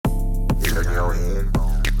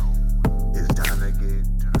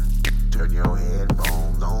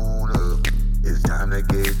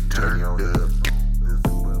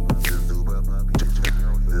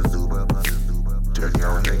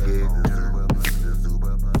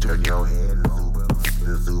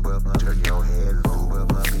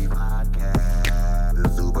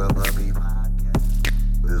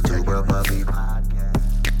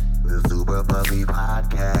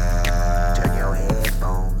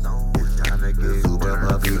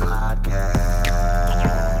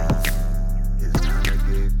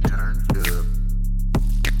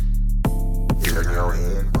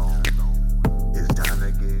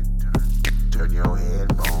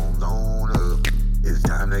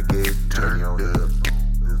Turn your head.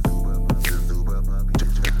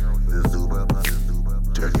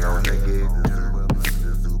 Turn your head.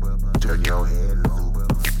 Turn your head.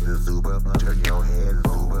 Turn your head.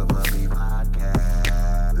 Super Puppy Podcast.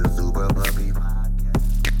 The Super Puppy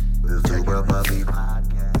Podcast. The Super Puppy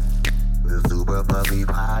Podcast. The Super Puppy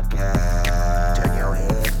Podcast. Turn your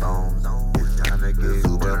headphones on. It's time to get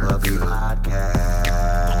Super Puppy Podcast.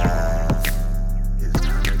 It's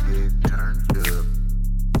time to get turned up.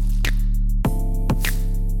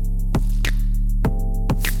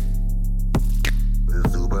 The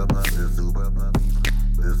Super Puppy. The Super Puppy.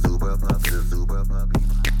 The Super Puppy. The Super Puppy.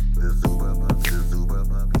 The Super Puppy. The Super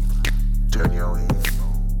Puppy. Turn your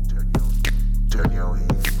headphones. Turn your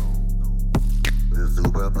headphones on. The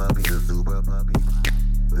Super Puppy. The Super Puppy.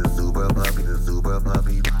 The Super Puppy. The Super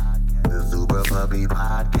Puppy. The Super Puppy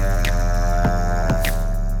Podcast.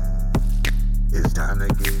 It's time to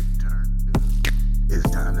get turned up. It's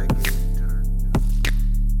time to get turned up.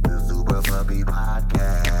 The Super Puppy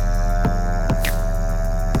Podcast. Yeah.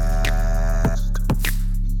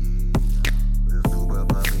 The Super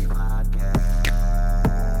Puppy Podcast.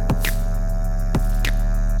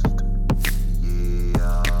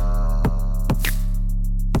 Yeah.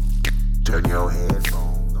 Turn your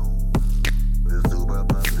headphones on. The Super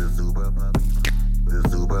Puppy. The Super Puppy. The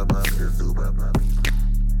Super Puppy. The Super Puppy.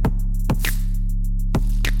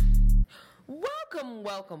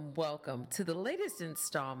 Welcome to the latest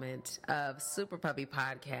installment of Super Puppy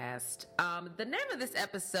Podcast. The name of this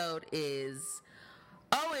episode is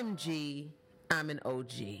OMG, I'm an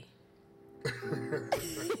OG.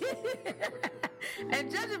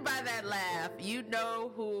 And judging by that laugh, you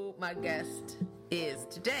know who my guest is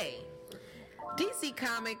today. DC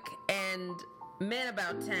comic and man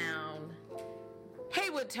about town,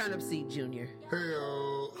 Haywood Turnipseed Jr.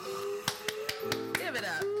 Heyo. Give it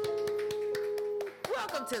up.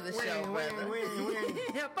 Welcome to the show, brother.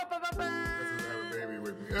 Have a baby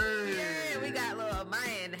with me. Hey. Yeah, we got little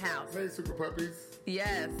Maya in the house. Hey, super puppies.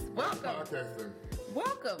 Yes, welcome. Podcasting.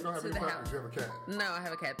 Welcome You don't have to any the puppies. house. You have a cat. No, I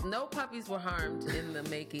have a cat. No puppies were harmed in the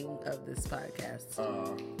making of this podcast.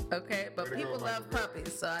 Okay, but way to people go, love Michael Vick.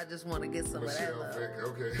 puppies, so I just want to get some Michelle of that Vick.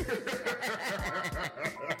 Okay.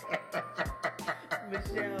 love.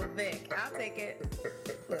 Michelle Vick. I'll take it.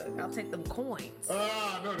 Look, I'll take them coins.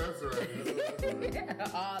 No, that's right.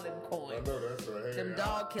 All them I coins. know that's right. Hey, Them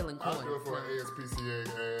dog killing I'll coins. do it for an ASPCA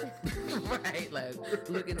ad. Right, like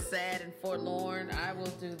looking sad and forlorn. I will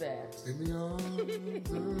do that. In the arms of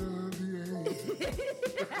the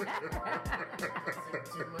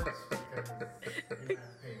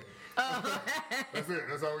That's it.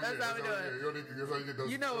 That's all we That's get. how we do it. That's how you get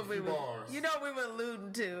those, You know what those few bars. You know what we were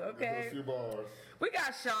alluding to, okay? Those few bars. We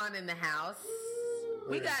got Sean in the house.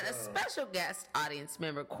 We Hey, got a Sean. special guest audience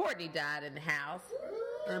member, Courtney Dodd, in the house.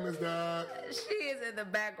 Hey, Miss Dodd. She is in the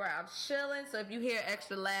background chilling, so if you hear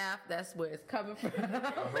extra laugh, that's where it's coming from. I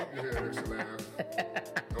hope you hear an extra laugh.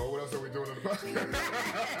 Oh, what else are we doing on the podcast?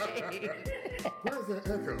 Where's that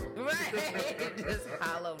echo? Right. Just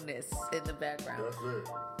hollowness in the background. That's it.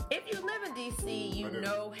 If you live in DC, you I do.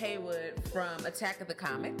 know Haywood from Attack of the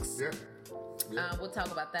Comics. Yeah. We'll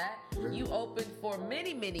talk about that. Yeah. You opened for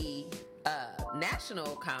many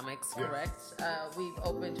national comics, Yes. correct? We've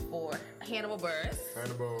opened for Hannibal Buress,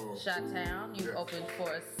 Hannibal. Shot-Town. You've Yeah. opened for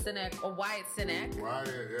Wyatt Cenac, Wyatt,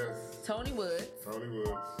 yes. Tony Woods, Tony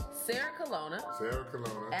Woods. Sarah Colonna, Sarah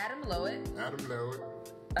Colonna. Adam Lowett, Adam Lowett.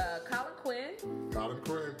 Colin Quinn, Colin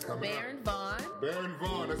Quinn. Coming Baron Vaughn, up. Baron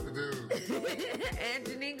Vaughn, that's the dude. and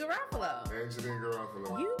Janine Garofalo. And Janine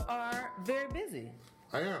Garofalo. You are very busy.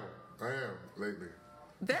 I am, lately.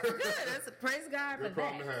 That's good. That's praise God for Good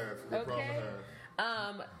problem that. to have. Good problem to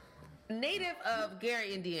have. Native of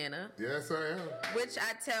Gary, Indiana, Yes, I am. which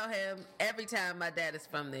I tell him every time my dad is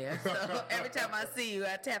from there. So every time I see you, I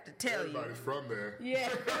have to tell Everybody's from there. you. Yeah.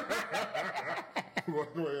 One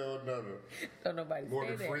way or another. Don't nobody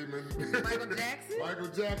Morgan stay there. Freeman. Michael Jackson? Michael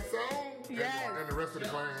Jackson. Yes. And the rest of the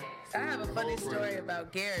clan. I have a The funny whole story clan.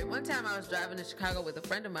 about Gary. One time I was driving to Chicago with a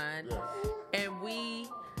friend of mine, Yeah. and we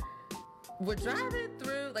were driving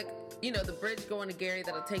through, like, you know, the bridge going to Gary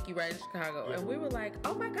that'll take you right in Chicago. Yeah. And we were like,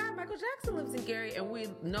 oh my God, Michael Jackson lives in Gary. And we,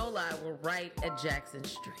 no lie, were right at Jackson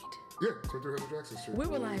Street. Yeah, 2300 Jackson Street. We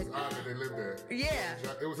were like- It's odd that they lived there. Yeah.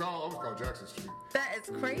 It was always called Jackson Street. That is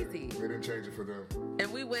crazy. They didn't change it for them.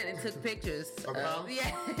 And we went and took pictures Of the house?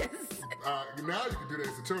 yes. Now you can do that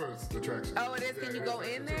as a tourist attraction. Oh, it is? Can you it's go like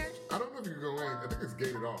in a there? tourist- I don't know if you can go in. I think it's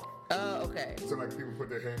gated off. Oh, okay. So like people put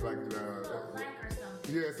their hand like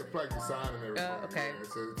yeah, it's a plaque, the sign and everything. Oh, okay.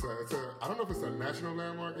 Yeah, it's a I don't know if it's a national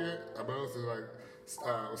landmark yet, but it's like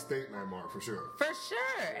state landmark for sure. For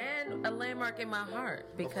sure, and a landmark in my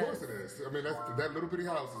heart. Because Of course it is. I mean, that little bitty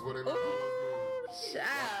house is what they live in. Ooh,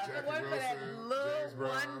 child. Jackie It wasn't for that Wilson, little James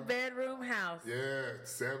Brown. 1-bedroom house. Yeah,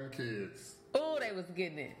 7 kids. Oh, they was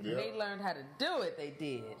getting it. Yeah. They learned how to do it. They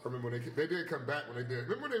did. I remember when they did come back when they did.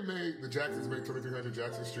 Remember when they made the Jacksons made 2300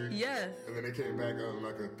 Jackson Street? Yes. And then they came back on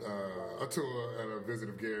like a tour and a visit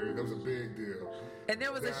of Gary. That was a big deal. And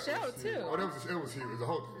there was a show was huge. too. Oh, it was huge. The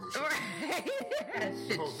whole thing was a show. Right. The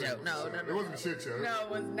Shit whole thing show. was No, a show. no, no. It wasn't a shit show. No, it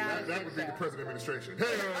was not. That would be the present administration. Hey,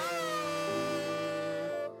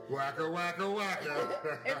 wacka wacka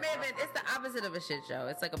wacka. It may have been. It's the opposite of a shit show.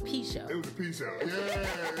 It's like a pee show. It was a pee show. Yeah.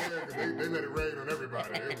 'Cause they let it rain on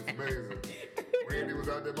everybody. It was amazing. Randy was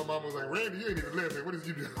out there. My mom was like, Randy, you ain't even live here. What did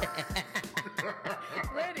you do?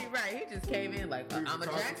 Randy, right? He just came in like, I'm a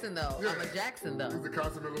Jackson though. Yeah. I'm a Jackson though. He's the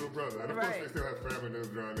consummate little brother. And of course, Right. they still have family that lives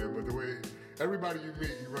around there. But the way everybody you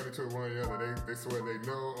meet, you run into one or the other. They swear they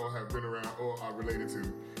know or have been around or are related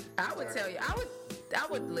to. I would tell you, I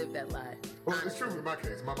would live that life. Well, it's true in my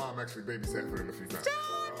case. My mom actually babysat for them a few times.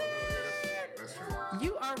 Stop it! That's true.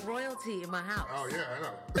 You are royalty in my house. Oh, yeah, I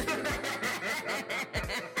know.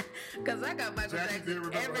 Because I got Michael Jackie Jackson did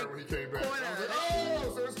remember every her when he came back. corner. I was like,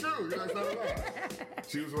 oh, so it's true. You're like, it's not a lie.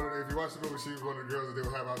 She was one of the, if you watch the movie, she was one of the girls that they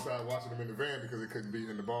would have outside watching them in the van because they couldn't be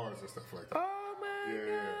in the bars and stuff like that. Oh my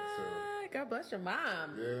Yeah, God. God bless your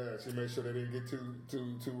mom. Yeah, she made sure they didn't get too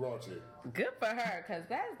raunchy. Good for her, because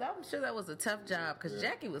I'm sure that was a tough job, because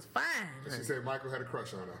Jackie was fine. And she said Michael had a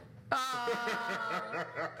crush on her. Oh,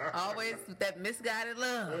 always with that misguided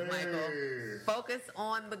love, Hey. Michael. Focus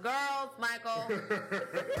on the girls, Michael.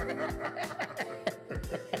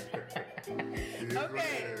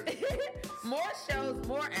 Okay. More shows,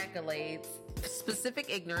 more accolades. Specific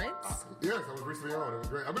Ignorance. Yes, I was recently on. It was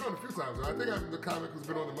great. I've been on a few times. I think I'm the comic who's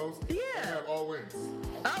been on the most. Yeah. I have all wins.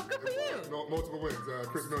 Oh, good for you. Multiple wins.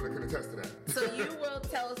 Chris Miller can attest to that. So you will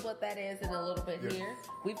tell us what that is in a little bit Yes. here.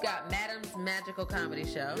 We've got Madam's Magical Comedy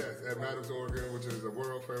Show. Yes, at Madam's Oregon, which is a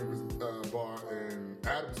world famous bar in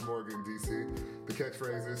Adams, Morgan, D.C. The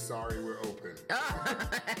catchphrase is, sorry, we're open.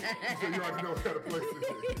 So you already know what kind of place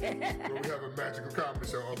it is. Where we have a magical comedy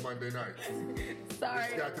show on Monday nights. Sorry,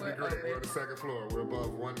 It's got to be we're great. We're on open. the second floor. We're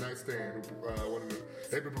above One Night Stand.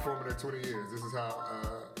 They've been performing there 20 years. This is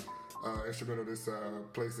how instrumental this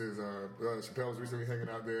place is. Chappelle's recently hanging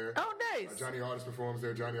out there. Oh, nice. Johnny Artist performs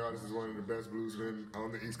there. Johnny Artist is one of the best bluesmen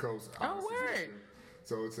on the East Coast. Oh, word.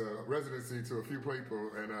 So it's a residency to a few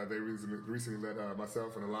people, and they recently let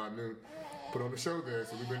myself and Alon Noon put on the show there.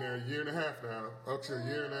 So we've been there a year and a half now. Actually, a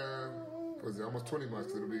year and almost 20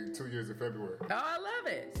 months. It'll be 2 years in February. Oh, I love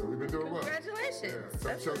it. So we've been doing well. Congratulations. Yeah.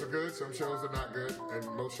 Some shows are good, some shows are not good, and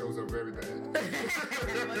most shows are very bad. Well,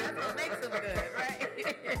 that's what makes them good,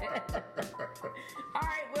 right? All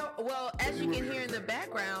right. Well, as you can hear in the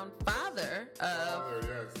background, father of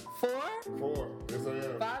Yes. 4. 4. Yes, I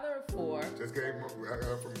am. Father of 4. Just came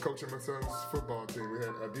from coaching my son's football team. We had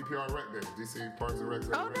a DPR rec day, DC Parks and Rec.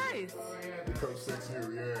 Oh, nice. We coached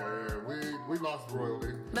 6U. Yeah. We lost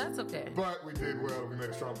royally, That's okay. but we did well. We made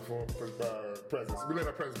a strong presence. We let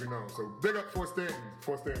our presence be known. So big up for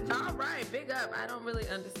Stanton. All right, big up. I don't really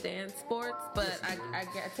understand sports, but I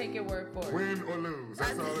take your word for it. Win or lose,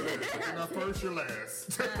 that's all it is. If you're not first, you're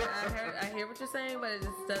last. I hear what you're saying, but it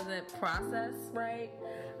just doesn't process right.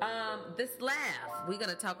 This laugh, we're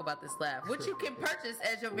gonna talk about this laugh, which you can purchase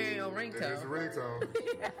as your very own It is a ringtone.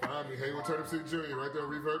 ringtone. I'm Haywood Turnipseed Jr. right there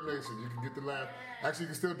on Reverb Nation. You can get the laugh. Actually, you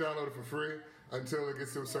can still download it for free until it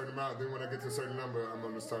gets to a certain amount. Then when I get to a certain number, I'm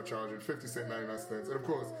going to start charging 50 cents, 99 cents. And of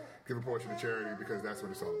course, give a portion to charity because that's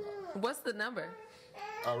what it's all about. What's the number?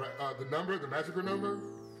 All right, the number, the magical number,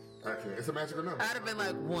 actually, it's a magical number. I'd have been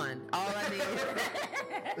like 1. All I need.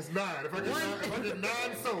 It's 9. If I get 9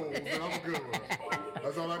 souls, then I'm a good one.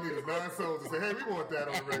 That's all I need is 9 souls to say, hey, we want that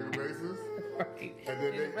on a regular basis. Right. And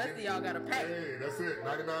then The rest of y'all gotta pay. Hey, that's it.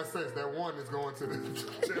 99 cents. That one is going to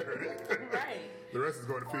the charity. Right. The rest is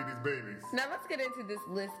going to feed these babies. Now let's get into this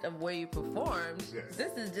list of where you performed. Yes.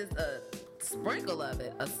 This is just a sprinkle of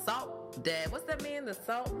it. A salt dad. What's that mean? The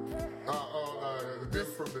salt? The dude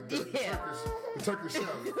from the Yeah. Turkish chef.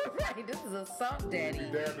 Right. This is a salt daddy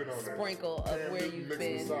Dabbing on that. sprinkle of Damn, where dude, you've mixed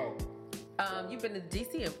been. with salt. You've been to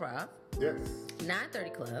DC Improv, Yes. 930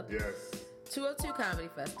 Club, Yes. 202 Comedy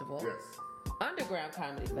Festival, Yes. Underground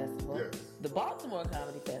Comedy Festival, Yes. the Baltimore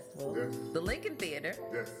Comedy Festival, Yes. the Lincoln Theater,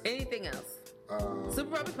 Yes. anything else?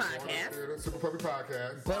 Super Puppy Podcast. Super Puppy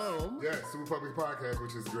Podcast. Boom. Yes, Super Puppy Podcast,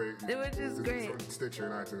 which is great. Which is great. It's on Stitcher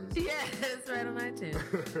and iTunes. Yeah, it's right on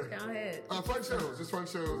iTunes. Go ahead. Fun shows, just fun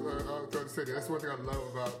shows throughout the city. That's one thing I love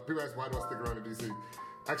about people ask why do I stick around in DC.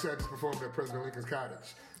 Actually, I just performed at President Lincoln's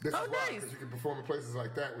Cottage. This Oh, is why, nice. because you can perform in places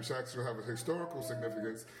like that, which actually have a historical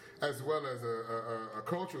significance as well as a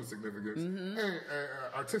cultural significance Mm-hmm. and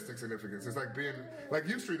artistic significance. It's like being like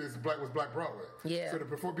U Street was Black Broadway. Yeah. So to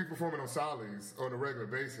be performing on Sally's on a regular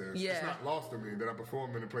basis, Yeah. it's not lost to me that I'm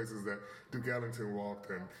performing in places that Duke Ellington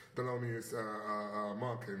walked and Thelonious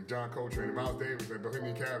Monk and John Coltrane and Miles Davis and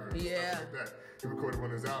Bohemian Caverns. Yeah. Stuff like that. He recorded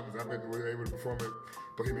one of his albums. I've been able to perform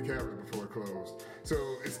at Bohemian Caverns before it closed. So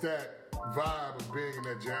it's that vibe of being in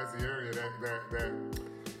that jazzy area, that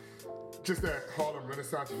just that Harlem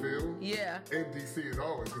Renaissance feel. Yeah. In DC as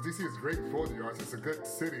always, because DC is great for the arts. It's a good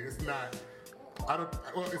city. It's not.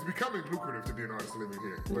 It's becoming lucrative to be an artist living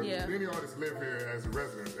here. But Yeah. many artists live here as a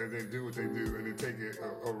resident and then do what they do and then take it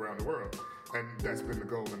around the world. And that's been the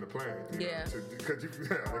goal and the plan. Yeah. Because they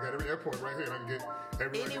got every airport right here. I can get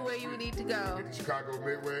everywhere. Anywhere you need to go. Get to Chicago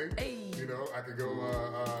Midway. Hey. I could go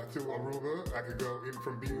to Aruba. I could go in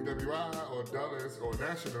from BWI or Dulles or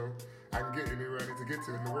National. I can get anywhere I need to get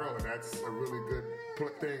to in the world, and that's a really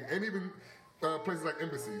good thing. And even places like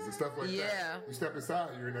embassies and stuff like Yeah. that. You step inside,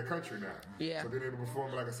 you're in that country now. Yeah. So being able to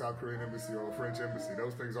perform like a South Korean embassy or a French embassy,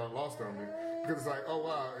 those things aren't lost on me. Because it's like, oh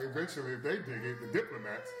wow, eventually if they dig it, the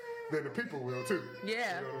diplomats, then the people will too.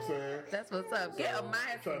 Yeah. You know what I'm saying? That's what's up. Get a I'm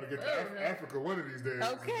mind. trying to get to Africa one of these days.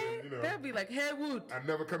 Okay. And then, They'll be like, Haywood. I'm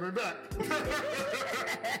never coming back.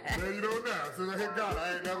 There you know now. As soon as I hit Ghana,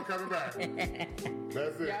 I ain't never coming back.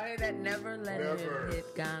 That's it. Y'all hear that? Never let Never. him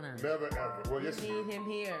hit Ghana. Never ever. Well, yes, We need him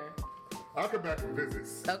here. I'll come back for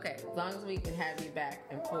visits. Okay, as long as we can have you back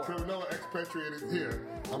and forth. So no expatriate is here.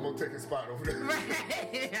 I'm gonna take his spot over there.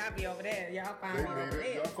 Right. I'll be over there. Y'all They find one over need it.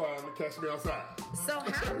 there. Y'all find me. Catch me outside. So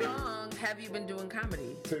how long have you been doing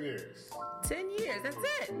comedy? 10 years. 10 years. That's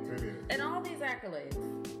it. 10 years. And all these accolades.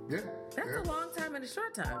 Yeah. That's yeah. a long time and a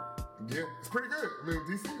short time. Yeah, it's pretty good. I mean,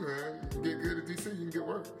 DC, man. You get good at DC, you can get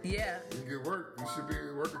work. Yeah. You can get work. You should be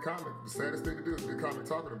working comic. The saddest thing to do is be a comic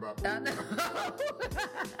talking about. No.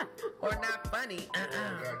 Or not funny.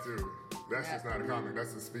 That too. That's just not a comic.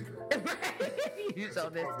 That's a speaker. You're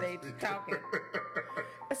on that stage talking.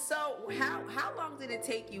 So how long did it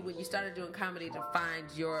take you when you started doing comedy to find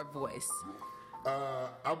your voice?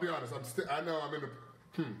 I'll be honest. I know I'm in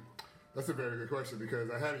the. That's a very good question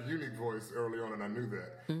because I had a unique voice early on and I knew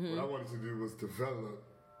that. Mm-hmm. What I wanted to do was develop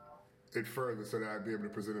it further so that I'd be able to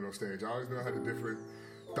present it on stage. I always knew I had a different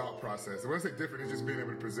thought process. And when I say different, it's just being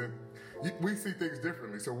able to present. We see things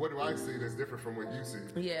differently. So what do I see that's different from what you see?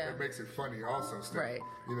 Yeah. That makes it funny also still. Right.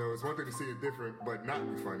 It's one thing to see it different but not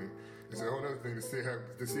be funny. It's a whole other thing to see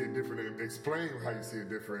it different and explain how you see it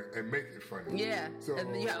different and make it funny. Yeah. So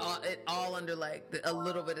And you have it all under like a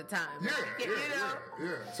little bit of time.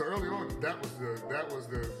 Yeah. So early on, that was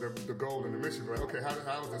the goal and the mission. Like, okay,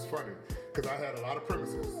 how is this funny? Because I had a lot of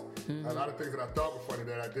premises, a lot of things that I thought were funny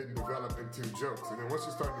that I didn't develop into jokes. And then once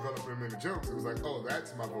you start developing them into jokes, it was like, oh,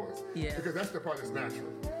 that's my voice. Yeah. Because that's the part that's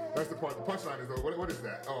natural. That's the part. The punchline is, oh, what is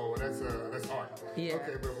that? Oh, that's art. Yeah.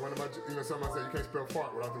 Okay, but one of my, someone said you can't spell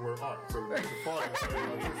fart without the word art. So the fart is very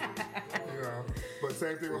artistic. But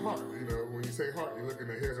same thing with heart. When you say heart, you're looking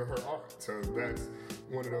at his or her art. So that's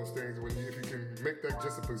one of those things if you can make that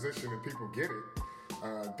just a position and people get it,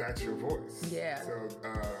 that's your voice. Yeah. So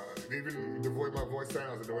even the way my voice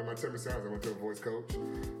sounds and the way my timbre sounds, I went to a voice coach.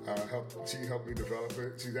 She helped me develop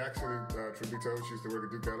it. She's actually, truth be told, she used to work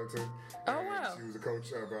at Duke Ellington. Oh, wow. She was a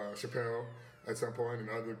coach of Chappelle at some point and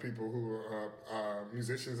other people who are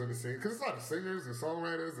musicians on the scene. Because there's a lot of singers and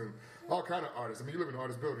songwriters and all kind of artists. I mean, you live in an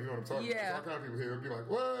artist building, you know what I'm talking about. Yeah. There's all kind of people here. They'll be like,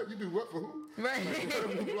 what? You do what for who? Right.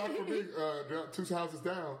 The block from me, 2 houses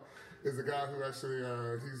down, is a guy who actually,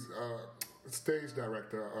 he's stage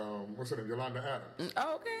director, what's her name, Yolanda Adams.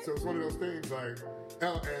 Oh, okay. So it's one of those things like,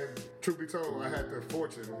 and truth be told, I had the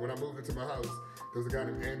fortune, when I moved into my house, there was a guy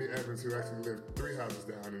named Andy Evans who actually lived 3 houses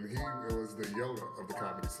down, and he was the Yoda of the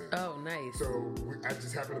comedy scene. Oh, nice. So I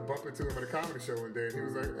just happened to bump into him at a comedy show one day, and he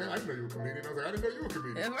was like, hey, I didn't know you were a comedian. I was like, I didn't know you were a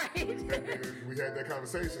comedian. Right. And then we had that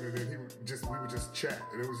conversation, and then we would just chat,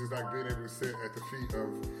 and it was just like being able to sit at the feet of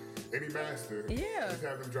any master, Yeah. just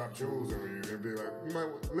have them drop jewels on you and be like, you might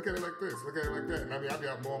look at it like this, look at it like that. And I mean, I'd be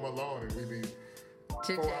out mowing my lawn, and we'd be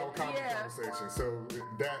Chit-chat. 4-hour comedy conversation. So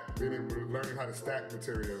that being able to learn how to stack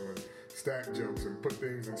material and stack jokes and put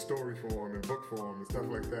things in story form and book form and stuff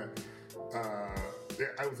like that.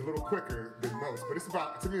 I was a little quicker than most, but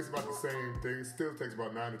to me it's about the same thing. It still takes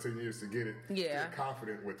about 9 to 10 years to get it. Yeah. Get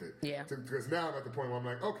confident with it. Yeah. Because now I'm at the point where I'm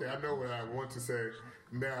like, okay, I know what I want to say.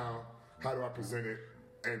 Now, how do I present it?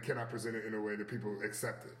 And can I present it in a way that people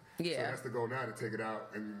accept it? Yeah. So that's the goal now, to take it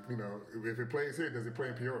out. And, if it plays here, does it play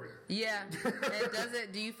in Peoria? Yeah. And does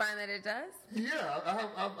it? Do you find that it does? Yeah,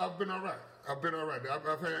 I've been all right. I've been all right.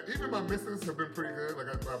 I've had, even my misses have been pretty good. Like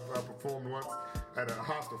I performed once at a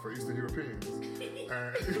hostel for Eastern Europeans.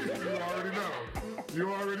 And you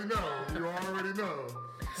already know.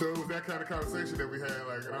 So it was that kind of conversation that we had,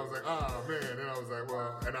 like, and I was like, oh man, and I was like,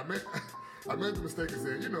 well, and I made the mistake of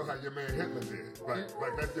saying, you know how your man Hitler did,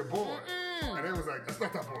 like that's your boy. And they was like, that's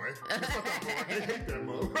not that boy. They hate that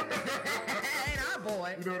mo. Ain't our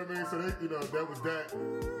boy. You know what I mean? So they, that was that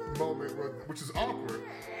moment, which is awkward,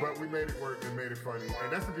 but we made it work and made it funny.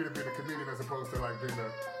 And that's the beauty of being a comedian as opposed to like being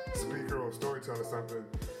a speaker or storyteller or something.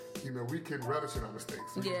 We can relish in our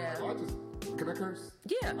mistakes. Yeah. Like, can I curse?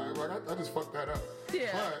 Yeah. I just fucked that up.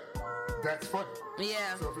 Yeah. But that's funny.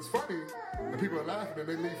 Yeah. So if it's funny and people are laughing and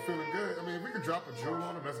they leave feeling good, I mean, if we can drop a jewel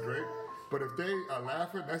on them, that's great. But if they are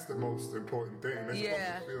laughing, that's the most important thing. They're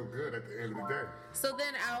supposed to feel good at the end of the day. So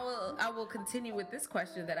then I will continue with this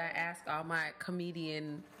question that I ask all my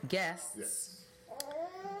comedian guests. Yes.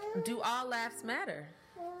 Do all laughs matter?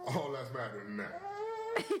 All laughs matter than that.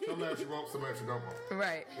 Some laughs you want, some laughs you don't want.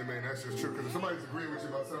 Right. I mean, that's just true. Because if somebody's agreeing with you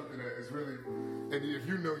about something that is really, and if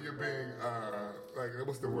you know you're being, like,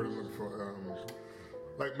 what's the word I'm looking for?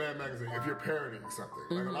 Like Mad Magazine, if you're parodying something.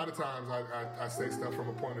 Like a lot of times I say stuff from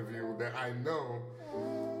a point of view that I know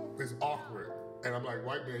is awkward. And I'm like,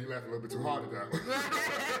 white man, you laugh a little bit too hard at that one.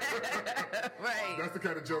 Right. That's the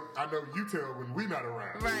kind of joke I know you tell when we not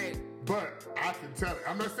around. Right. But I can tell it.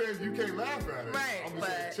 I'm not saying you can't laugh at it. Right, I'm just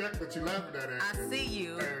saying check that you're laughing at it. I see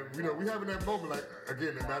you. And, we having that moment, like,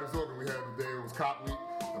 again, in Madison, Oregon, we had the day it was cop week.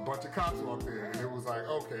 A bunch of cops walked in, and it was like,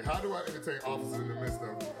 okay, how do I entertain officers in the midst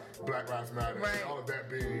of Black Lives Matter? Right. And all of that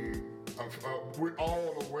being, we're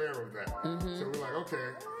all aware of that. So we're like,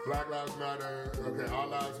 okay, Black Lives Matter, okay, our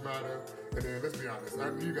lives matter. And then let's be honest, I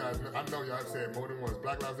know y'all have said more than once,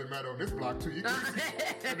 Black Lives didn't matter on this block too.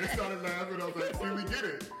 And they started laughing. I was like, see, we get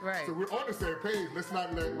it. Right. So we're on the same page. Let's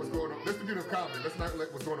not let what's going on. That's the beauty of comedy. Let's not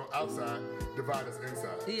let what's going on outside divide us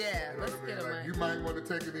inside. Yeah, you know let's what I mean? get it Like right. you might want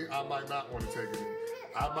to take a knee, I might not want to take a knee.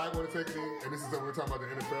 I might want to take a knee, and this is what we're talking about the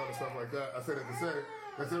NFL and stuff like that. I said it to say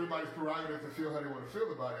that's everybody's prerogative to feel how they want to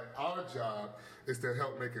feel about it. Our job is to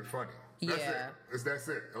help make it funny. That's it. That's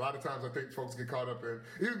it. A lot of times I think folks get caught up in,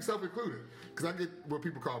 even self-included, because I get what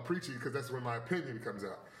people call preachy, because that's when my opinion comes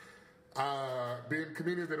out. Being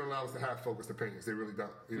comedians, they don't allow us to have focused opinions. They really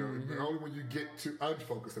don't. Only when you get to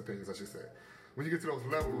unfocused opinions, I should say. When you get to those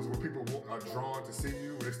levels where people are drawn to see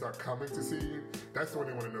you, when they start coming to see you, that's when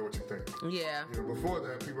they want to know what you think. Yeah. Before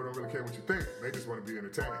that, people don't really care what you think. They just want to be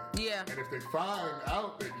entertained. Yeah. And if they find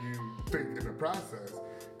out that you think in the process,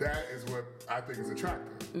 that is what I think is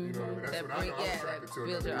attractive. You know what I mean? That's what I know I'm attracted to.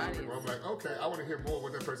 I'm like, okay, I want to hear more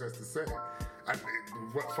what that person has to say.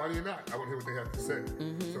 Funny or not, I want to hear what they have to say.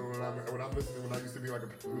 So when I'm listening, when I used to be like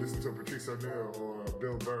listening to Patrice O'Neal or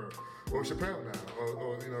Bill Burr or Chappelle now,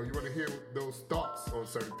 or you want to hear those thoughts on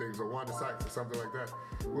certain things, or Wanda Sykes or something like that.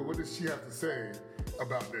 Well, what does she have to say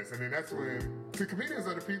about this? And then that's when, comedians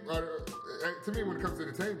are the people. To me, when it comes to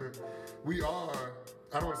entertainment, we are.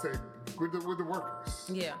 I don't want to say we're the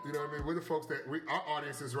workers. Yeah. You know what I mean? We're the folks that our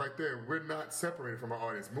audience is right there. We're not separated from our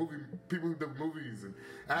audience. People who do movies and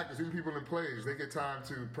actors, even people in plays, they get time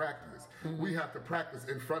to practice. We have to practice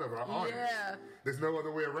in front of our audience. Yeah. There's no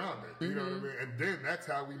other way around it. You know what I mean? And then that's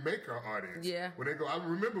how we make our audience. Yeah. When they go, I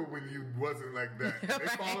remember when you wasn't like that. They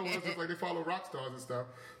follow us just like they follow rock stars and stuff.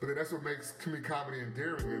 But then that's what makes comedy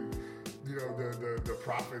endearing and the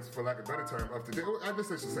prophets, for lack of a better term, of today. I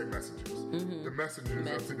guess I should say messengers. The messengers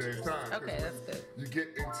of today's time. Okay, that's good. You get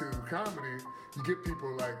into comedy, you get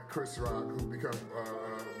people like Chris Rock who become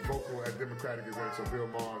vocal at Democratic events, or Bill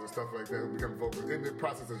Maher and stuff like that, who become vocal in the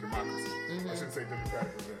process of democracy. I shouldn't say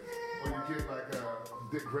Democratic events. Or you get like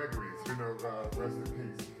Dick Gregory's, rest in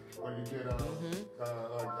peace. Or you get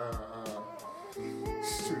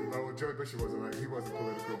Joey Bishop he wasn't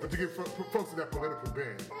political, but you get folks in that political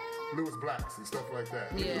band. Louis Blacks and stuff like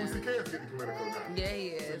that. Yeah. Louis C.K. is getting political now. Yeah, he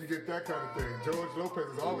is. So you get that kind of thing. George Lopez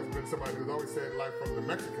has always been somebody who's always said life from the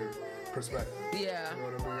Mexican perspective. Yeah. You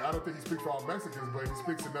know what I mean? I don't think he speaks for all Mexicans, but he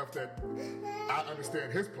speaks enough that I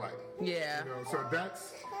understand his plight. Yeah. So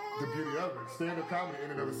that's the beauty of it. Stand-up comedy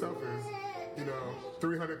in and of itself is,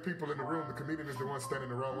 300 people in the room, the comedian is the one standing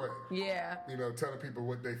the wrong way. Yeah. Telling people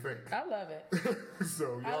what they think. I love it.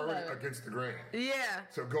 So you're already against the grain. Yeah.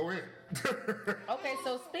 So go in. Okay,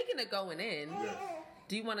 so speaking of going in,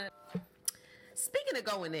 do you want to... Speaking of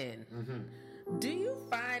going in, do you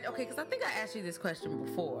find... Okay, because I think I asked you this question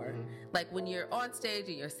before. Like when you're on stage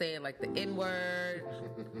and you're saying like the N-word...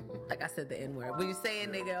 Like I said the N-word. When you're saying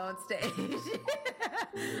nigga on stage...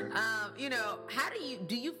 how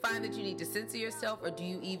do you find that you need to censor yourself, or do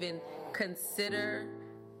you even consider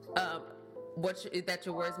that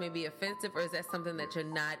your words may be offensive, or is that something that you're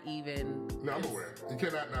not even? No, I'm aware. You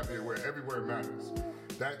cannot not be aware. Every word matters.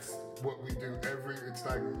 That's what we do. It's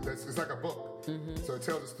like a book. So it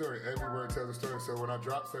tells a story. Every word tells a story. So when I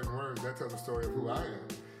drop certain words, that tells a story of who I am.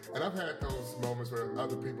 And I've had those moments where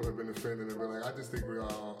other people have been offended and been like, I just think we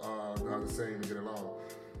all are the same and get along.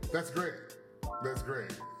 That's great. That's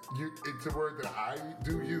great. It's a word that I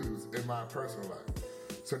do use in my personal life.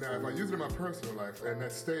 So now if I use it in my personal life and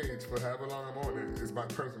that stage for however long I'm on it is my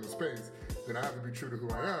personal space, then I have to be true to who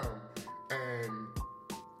I am and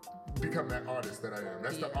become that artist that I am.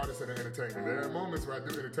 That's the artist and the entertainer. There are moments where I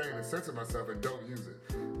do entertain and censor myself and don't use it.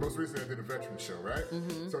 Most recently I did a veteran show, right?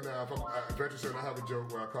 So now if I'm at a veteran show and I have a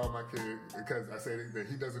joke where I call my kid because I say that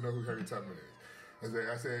he doesn't know who Harry Tubman is.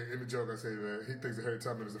 I say in the joke, I say that he thinks that Harry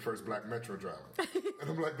Tubman is the first black metro driver. And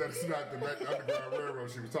I'm like, that's not the Underground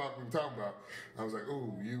Railroad we were talking about. I was like,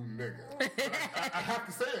 ooh, you nigga. I have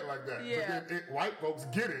to say it like that. Yeah. But then white folks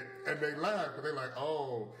get it, and they laugh, but they're like,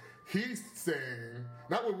 oh, he's saying,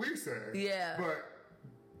 not what we say, but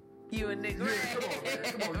you a nigga.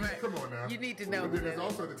 Come on now. You need to know. But then there's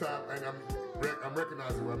also the time, and I'm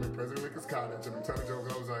recognizing when I'm in President Lincoln's college, and I'm telling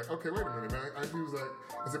jokes. I was like, okay, wait a minute, man. He was like,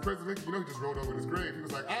 I said, President Lincoln, you know, he just rolled over his grave. He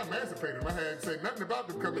was like, I emancipated him. I had to say nothing about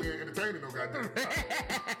them coming in and entertaining no goddamn time.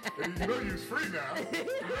 And you know you was free now. You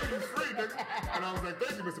know you was free, nigga. And I was like,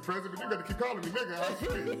 thank you, Mr. President, but you got to keep calling me nigga. I was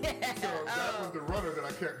free. So that was the runner that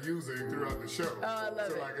I kept using throughout the show. Oh, I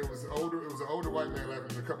love it. Like it was an older white man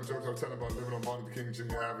laughing at a couple jokes I was telling about living on Martin Luther King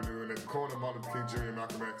Jr. Avenue, and at the corner of Martin Luther King Jr. and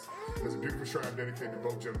Malcolm X, there's a beautiful shrine dedicated to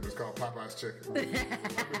both gentlemen. It's called Popeye's Chicken. They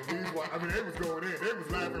was going in. They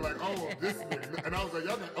was laughing like, oh, this nigga. And I was like,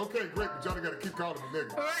 y'all got, okay, great, but y'all got to keep calling me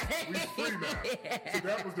nigga. We free now. So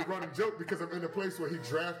that was the running joke because I'm in a place where he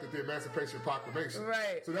drafted the Emancipation Proclamation.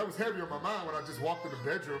 Right. So that was heavy on my mind when I just walked in the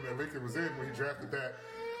bedroom that Lincoln was in when he drafted that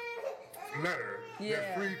letter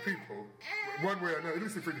that freed people, one way or another. At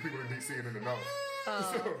least it freed the people in D.C. and in the North. Hold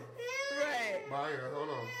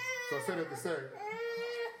on. So I said that to say,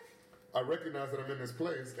 I recognize that I'm in this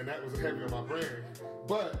place, and that was heavy on my brain.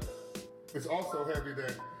 But it's also heavy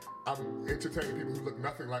that I'm entertaining people who look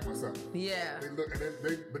nothing like myself. Yeah. They look,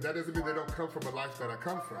 but that doesn't mean they don't come from a life that I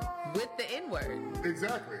come from. With the N-word.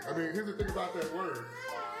 Exactly. I mean, here's the thing about that word.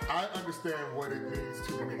 I understand what it means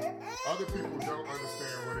to me. Other people don't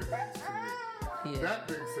understand what it means to me. Yeah. That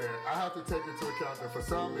being said, I have to take into account that for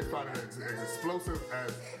some, they find it as explosive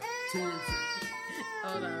as TNT.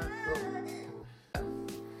 Hold on.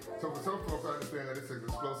 So for some folks, I understand that it's as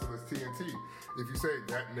explosive as TNT. If you say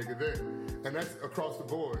that nigga there, and that's across the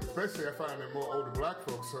board. Especially, I find that more older black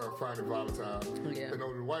folks find it volatile than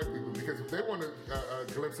older white people because if they want to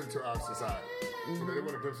glimpse into our society, you know, they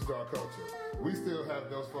want to glimpse into our culture. We still have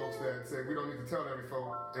those folks that say we don't need to tell every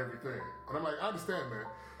folk everything, and I'm like, I understand that,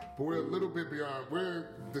 but we're a little bit beyond. We're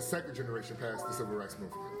the second generation past the civil rights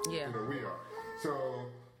movement. Yeah, you know, we are. So.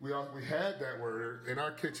 We had that word in our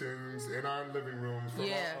kitchens, in our living rooms, from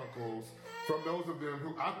our uncles, from those of them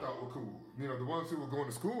who I thought were cool. You know, the ones who were going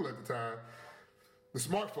to school at the time. The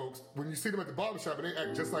smart folks, when you see them at the barbershop and they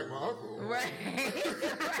act just like my uncle. Right.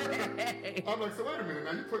 I'm like, so wait a minute,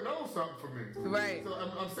 now you're putting on something for me. Right. So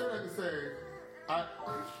I'm saying that to say,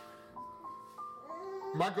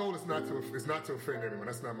 my goal is not to offend anyone.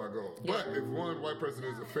 That's not my goal. Yeah. But if one white person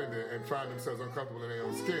is offended and find themselves uncomfortable in their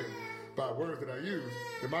own skin by words that I use,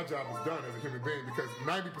 then my job is done as a human being because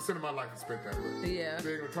 90% of my life is spent that way. Yeah.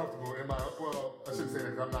 Being uncomfortable in my, well, I shouldn't say that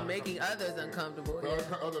because I'm not. Making others uncomfortable. But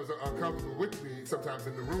others are uncomfortable with me sometimes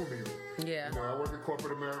in the room even. Yeah. You know, I work in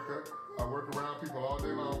corporate America. I work around people all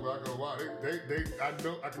day long where I go, wow, I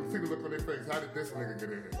can see the look on their face. How did this nigga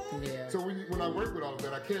get in here? Yeah. So when I work with all of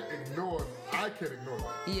that, I can't ignore that.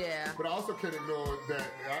 Yeah. But I also can't ignore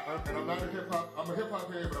that, and I'm not a hip-hop, I'm a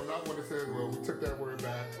hip-hop head, but I'm not one that says, well, we took that word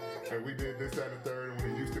back, and we did this, that, and the third, and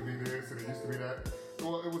when it used to be this, and it used to be that.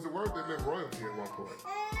 Well, it was a word that meant royalty at one point.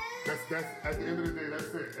 That's at the end of the day,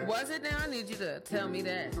 that's it. And was it now? I need you to tell me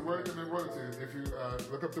that. It's a word that meant royalty. If you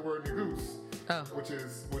look up the word negus, which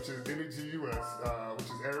is N-E-G-U-S, which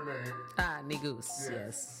is Aramaic. Negus,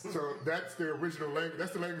 yes. So that's the original language.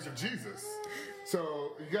 That's the language of Jesus.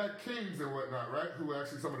 So you got kings and whatnot, right? Who were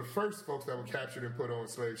actually some of the first folks that were captured and put on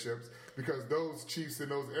slave ships because those chiefs in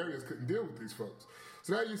those areas couldn't deal with these folks.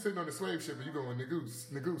 So now you're sitting on the slave ship and you're going negus,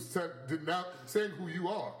 not saying who you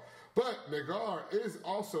are. But negar is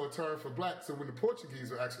also a term for black. So when the Portuguese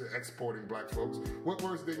were actually exporting black folks, what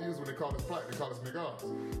words did they use when they called us black? They called us negars.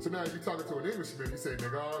 So now if you're talking to an Englishman, you say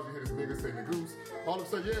negars, you hear this nigga say negus. All of a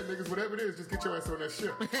sudden, yeah, niggas, whatever it is, just get your ass on that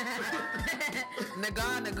ship.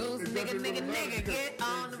 Negar, negus, nigga, get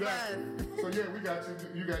on the bus. So yeah, we got you.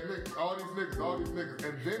 You got niggas, all these niggas.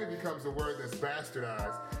 And then it becomes a word that's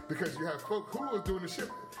bastardized because you have folk who are doing the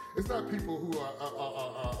shipping. It's not people who are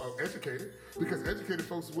educated, because educated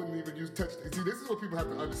folks wouldn't even use touch. See, this is what people have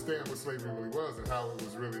to understand what slavery really was and how it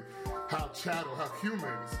was really, how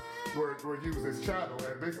humans were used as chattel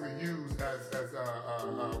and basically used as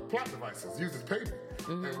plot devices, used as payment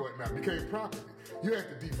and whatnot, became property. You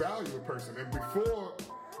had to devalue a person, and before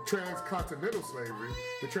transcontinental slavery,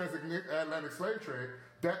 the transatlantic slave trade,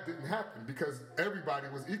 that didn't happen because everybody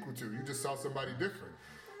was equal to. You just saw somebody different.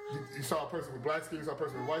 You saw a person with black skin, you saw a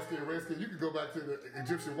person with white skin, red skin. You could go back to the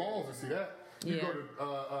Egyptian walls and see that. You go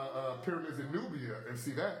to pyramids in Nubia and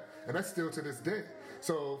see that. And that's still to this day.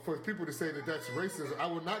 So for people to say that that's racism, I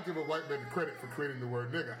will not give a white man the credit for creating the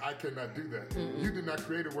word nigga. I cannot do that. You did not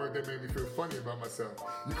create a word that made me feel funny about myself.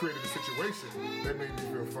 You created a situation that made me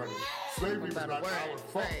feel funny. Slavery was not our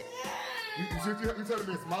fault. Right. You telling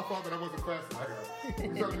me it's my fault that I wasn't fast enough?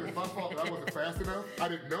 You telling me it's my fault that I wasn't fast enough? I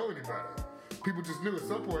didn't know any better. People just knew at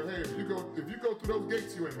some point, hey, if you go through those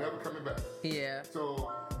gates, you ain't never coming back. Yeah.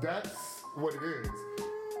 So that's what it is.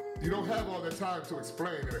 You don't have all that time to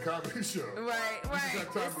explain in a comedy show. Right. You just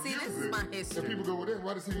have time to use this it. is my history. And people go, well, then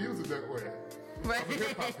why does he use it that way? Right. I'm a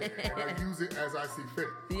hip-hop fan, and I use it as I see fit.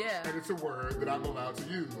 Yeah. And it's a word that I'm allowed to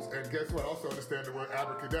use. And guess what? I also understand the word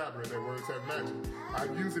abracadabra, that words have magic. I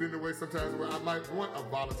use it in a way sometimes where I might want a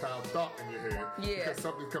volatile thought in your head. Yeah. Because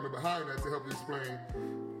something's coming behind that to help you explain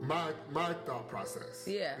my thought process.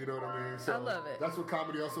 Yeah. You know what I mean? So I love it. That's what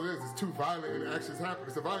comedy also is. It's two violent interactions happen.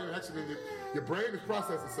 It's a violent interaction and your brain is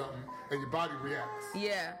processing something and your body reacts.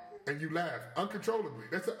 Yeah. And you laugh uncontrollably.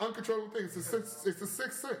 That's an uncontrollable thing. It's a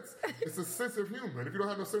sixth sense. It's a sense of humor. And if you don't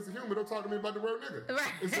have no sense of humor, don't talk to me about the word nigga.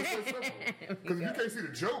 Right. It's just so simple. Because if you can't see the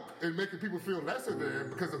joke in making people feel lesser than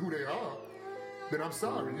because of who they are, then I'm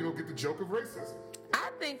sorry. You don't get the joke of racism. I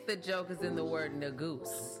think the joke is in the word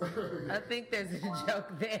nagoose. I think there's a joke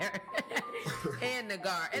there. And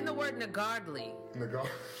nagar. And the word nagardly. Nagar.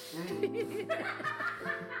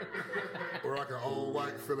 Or like an old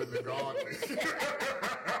white feeling nagardly.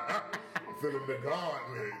 Feeling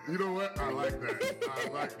nagardly. You know what? I like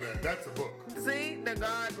that. That's a book. See?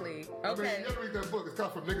 Nagardly. Okay. I mean, you ever read that book? It's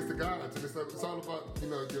called From Niggas to Gods. And it's all about,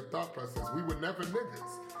 your thought process. We were never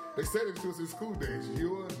niggas. They said it to us in school days.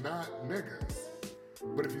 You're not niggas.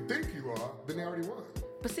 But if you think you are, then they already won.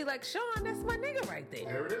 But see, like Sean, that's my nigga right there.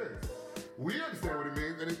 There it is. We understand what it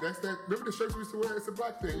means, and that's that. Remember the shirts we used to wear? It's a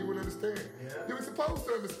black thing. You wouldn't understand. Yeah. You were supposed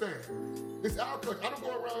to understand. It's our culture. I don't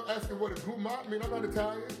go around asking what a guma mean. I'm not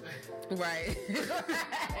Italian. Right. you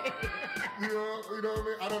know what I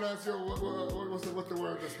mean? I don't ask you what's the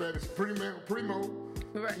word in Spanish? Primo.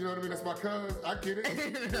 Right. You know what I mean? That's my cousin. I get it.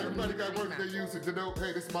 Everybody got words they use to denote,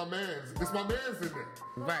 hey, this is my man's. This my man's in there.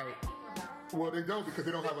 Right. Well, they don't because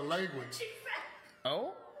they don't have a language.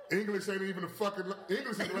 Oh? English ain't even a fucking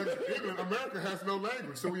English is the language of England. America has no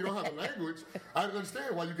language, so when you don't have a language, I don't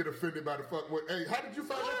understand why you get offended by the fuck. Hey, how did you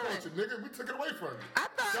find that culture, nigga? We took it away from you.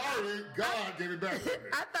 Sorry, God gave it back to me.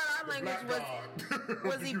 I thought our language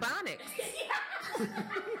was Ebonics.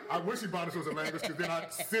 I wish Ebonics was a language because then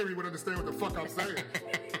Siri would understand what the fuck I'm saying.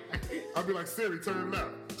 I'd be like, Siri, turn left.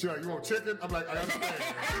 She's like, you want chicken? I'm like, I understand.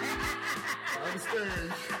 I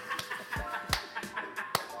understand.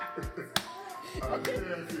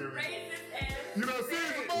 Siri. You know,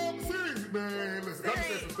 Siri's man. Listen, I'm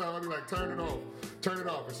saying some stuff. I'll be like, turn it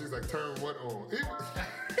off. And she's like, turn what on?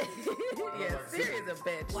 Yeah, Siri's a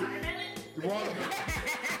bitch. Watermelon.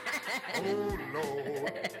 Oh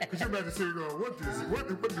Lord. Could you imagine Siri going, what do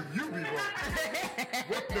you be want?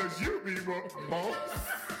 What does you be want, boss?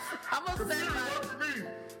 I'm gonna say me.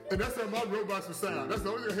 And that's how my robots would sound. That's the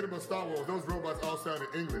only thing I hate about Star Wars. Those robots all sound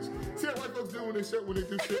in English. See how white folks do when they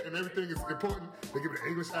do shit and everything is important? They give it an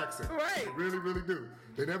English accent. Right. They really, really do.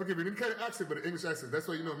 They never give it any kind of accent but an English accent. That's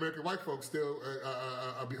why, American white folks still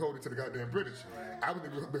are beholden to the goddamn British. I was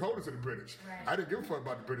beholden to the British. I didn't give a fuck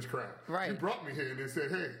about the British crown. Right. You brought me here and then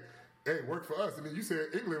said, hey, work for us. And then you said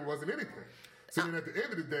England wasn't anything. So then at the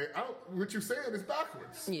end of the day, what you're saying is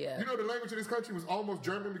backwards. Yeah. You know the language of this country was almost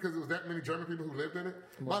German because there was that many German people who lived in it?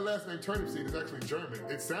 My last name, Turnipseed, is actually German.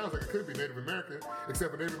 It sounds like it could be Native American,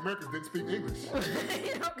 except for Native Americans didn't speak English.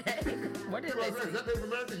 Okay. What did they say? Is that Native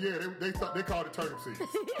American? Yeah, they called it turnipseed.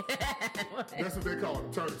 That's what they called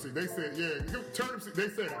it, turnipseed. They said, turnipseed. They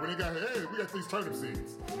said when they got here, hey, we got these turnip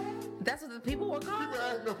seeds. That's what the people were called?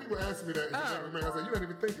 People asked me that. Native American. I was like, you're not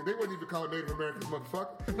even thinking. They weren't even called Native Americans,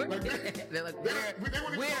 motherfucker. Like, They're like, they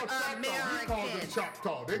weren't even called Choctaw. We called them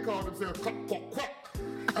Choctaw. They called themselves quack, quack, quack.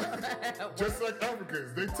 Just like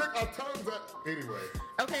Africans. They took our tongues out. Anyway.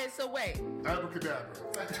 Okay, so wait. Abracadabra.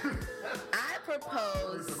 I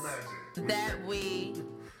propose Where's the magic? that we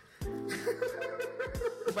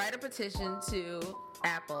write a petition to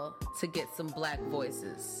Apple to get some black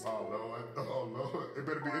voices. Oh, Lord. Oh, Lord. It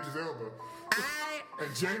better be Idris Elba.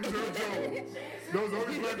 And James Earl Jones. Those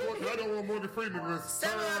only black voices. I don't want Morgan Freeman with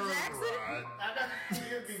Samuel L. Jackson?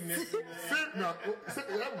 No,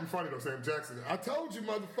 that would be funny though, Sam Jackson. I told you,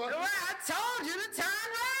 motherfucker. Right, I told you to turn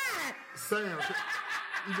right. Sam.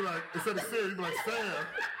 You'd be like, instead of Siri, you'd be like,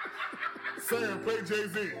 Sam, play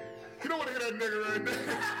Jay-Z. You don't want to hear that nigga right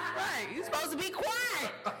there. Right, you're supposed to be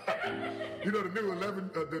quiet. You know the new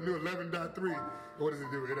 11.3. What does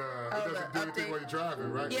it do? It doesn't do anything while you're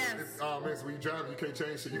driving, right? Yes. Oh man, so when you're driving, you can't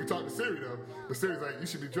change shit. You can talk to Siri though, but Siri's like, you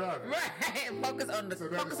should be driving. Right, focus on the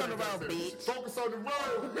road, bitch. Focus on the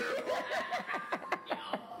road, man.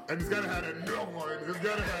 And it's gotta have that no one. It's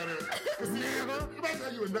gotta have that. Imagine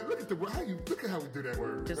how you look at how we do that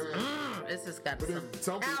word. It's just got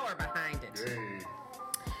some power behind it. Hey.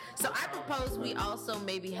 So I propose we also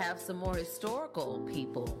maybe have some more historical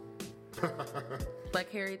people.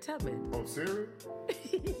 Like Harriet Tubman. Oh, Siri?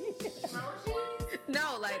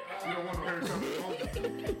 No, like... You don't want no Harriet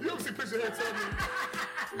Tubman. You ever see a picture of Harriet Tubman?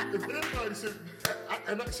 If anybody should...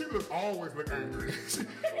 she always look angry.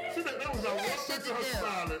 That was not one picture of her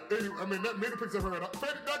smiling. I mean, that many pictures of her.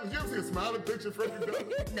 Freddie Douglas, you ever see a smiling picture of Freddie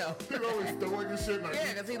Douglas? No. He's always throwing this shit like...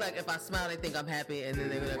 Yeah, because he like, if I smile, they think I'm happy, and then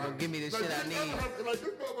they're going to give me the shit I need. Like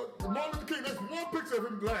this motherfucker, Martin Luther King, that's one picture of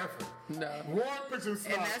him laughing. No. One picture of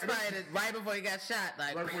smiling. And that's probably right before he got shot.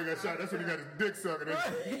 Like, right before he got shot, that's when he got his dick sucked. And they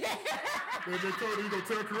told him he gonna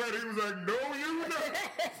tell Coretta. He was like, no, you not.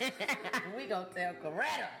 We gonna tell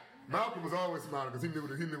Coretta. Malcolm was always smiling because he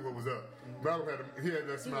knew what was up. Malcolm had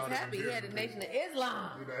that smile. He was happy. He had the Nation of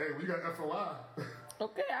Islam. You know, hey, we got FOI.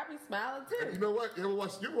 Okay, I be smiling too. And you know what? You ever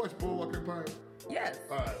watch Boardwalk Empire? Yes.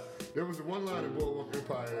 All right. There was one line in Boardwalk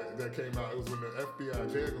Empire that came out. It was when the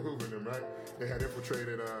FBI, J. Edgar Hoover and them, right? They had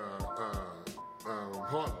infiltrated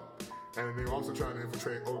Harlem. And they were also trying to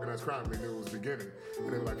infiltrate organized crime. They knew it was beginning.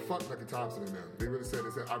 And they were like, fuck Lucky Thompson and them. They really said,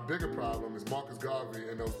 our bigger problem is Marcus Garvey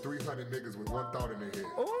and those 300 niggas with one thought in their head.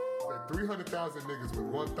 Ooh. Like 300,000 niggas with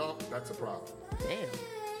one thought, that's a problem.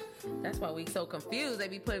 Damn. That's why we so confused. They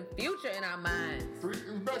be putting Future in our minds.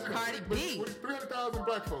 Cardi B. 300,000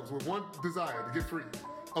 black folks with one desire to get free.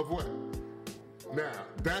 Of what? Now,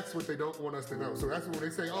 that's what they don't want us to know. So that's when they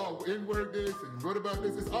say, oh, N-word this and what about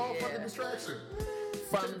this? It's all fucking distraction.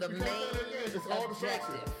 From the main it's all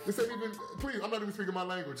distraction. This ain't even, please, I'm not even speaking my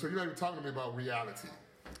language, so you're not even talking to me about reality.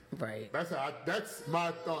 Right. That's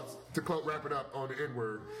my thoughts to wrap it up on the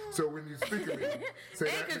N-word. So when you speak of me,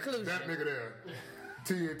 say that nigga there.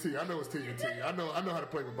 TNT. I know it's TNT. I know how to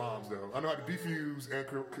play with bombs though. I know how to defuse and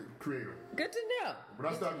create them. Good to know. But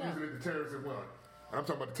I stopped using it to terrorists and what? I'm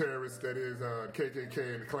talking about the terrorists that is KKK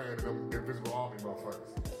and the Klan and them Invisible Army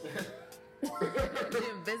motherfuckers. The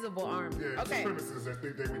Invisible Army. Yeah, okay. Supremacists that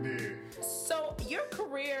think that we did. So your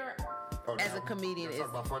career as a comedian is... Talk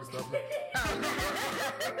about funny stuff now.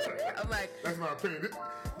 I'm like... That's my opinion.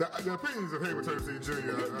 The opinions of Haywood Turnipseed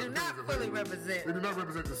Jr. do not fully represent... They do not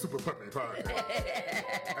represent the Super Puppy podcast.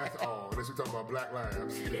 That's all. Unless we talk about Black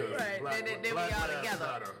Labs. Right. Then we all together.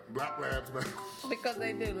 Matter. Black Labs matter. Because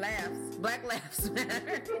they do laughs. Black laughs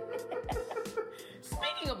matter.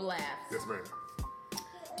 Speaking of laughs. Yes, ma'am.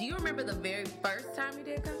 Do you remember the very first time you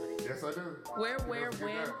did comedy? Yes, I do. Where,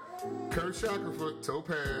 when? Kurt Shackelford,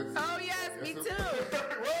 Topaz. Oh, yes, me too.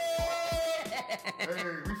 Hey,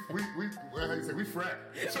 how you say, we frat.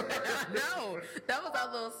 No, that was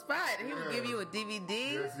our little spot. He would give you a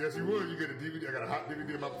DVD. Yes, you would. You get a DVD. I got a hot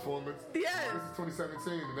DVD of my performance. Yes. This is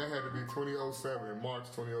 2017, and that had to be 2007, March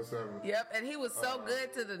 2007. Yep, and he was so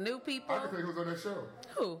good to the new people. I can tell you who was on that show.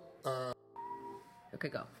 Who? Okay,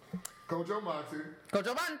 go. Kojo Monte.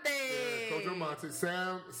 Kojo Monte. Yeah, Kojo Monte.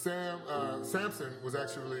 Samson was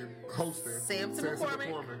actually hosting. Samson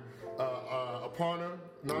McCormick. Aparna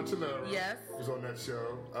Nonchalera. Yes. Was on that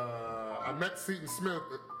show. I met Seton Smith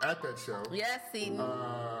at that show. Yes, Seton.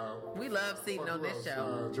 We love Seton on this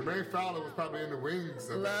show. Jermaine Fowler was probably in the wings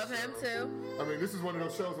of love that him show. too. I mean, this is one of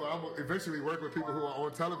those shows where I'm eventually work with people who are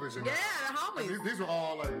on television. Yeah, the homies. These were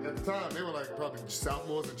all like, at the time, they were like probably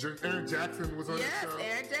sophomores and Aaron Jackson was on that show. Yes,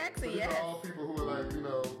 Aaron Jackson, so these are all people who were like,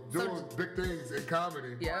 doing big things in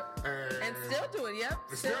comedy. Yep. And still doing, yep.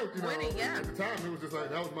 Still, winning, yeah. At the time, it was just like,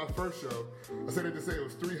 that was my first show. I said it to say it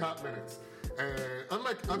was 3 hot minutes. And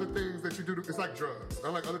unlike other things that you do, it's like drugs.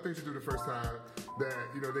 Unlike other things you do the first time, that,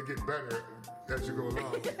 you know, they get better as you go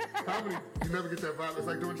along. Comedy, you never get that vibe. It's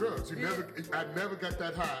like doing drugs. I never got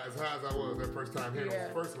that high as I was that first time hearing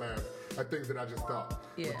those first laughs at things that I just thought.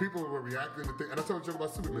 Yeah. When people were reacting to things, and I told a joke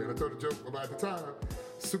about Superman. I told a joke about at the time,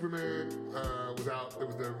 Superman was out. It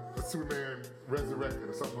was the Superman Resurrected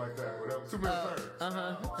or something like that. Whatever. Superman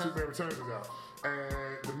Returns. Superman Returns was out.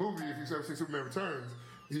 And the movie, if you've ever seen Superman Returns,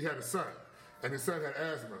 he had a son, and his son had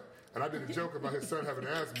asthma. And I did a joke about his son having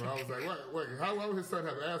asthma. I was like, wait, why would his son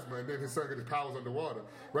have asthma and then his son get his powers underwater?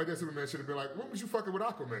 Right there, Superman should have been like, when was you fucking with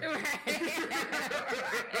Aquaman? Right.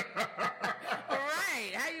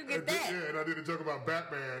 How you get that? Yeah, and I did a joke about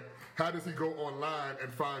Batman. How does he go online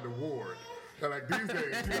and find a ward? And like these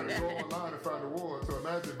days, you gotta go online and find a ward. So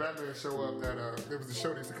imagine Batman show up at there was a show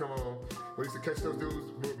that used to come on where he used to catch those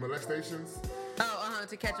dudes with molestations.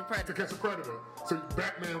 To catch a predator. To catch a predator. So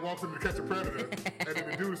Batman walks in to catch a predator, and then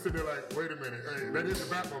the dude is sitting there like, wait a minute, hey, that is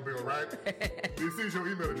the Batmobile, right? This is your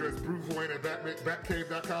email address,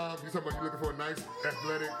 BruceWayne@Batcave.com. You talking about you looking for a nice,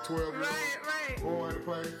 athletic, 12-year-old boy to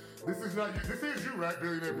play? This is not you. This is you, right,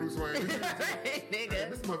 billionaire Bruce Wayne? Nigga.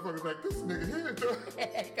 This motherfucker's like, this nigga here.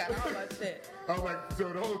 Got all that shit. I was like, so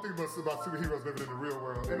the whole thing was about superheroes living in the real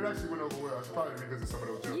world, and it actually went over well. I should probably revisit some of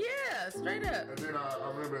those jokes. Yeah, straight up. And then I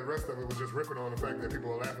remember the rest of it was just ripping on the fact that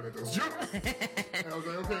people were laughing at those jokes. And I was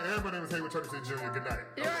like, okay, and my name is Haywood Turnipseed Jr. Good night.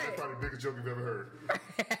 You're right. That's probably the biggest joke you've ever heard.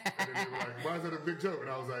 And then they were like, why is that a big joke?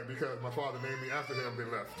 And I was like, because my father named me after him,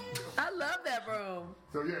 then left. I love that room.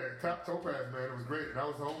 So yeah, Topaz, man, it was great. And I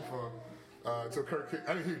was home for till Kirk kicked.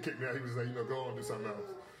 I didn't hear him kick me out. He was like, you know, go on and do something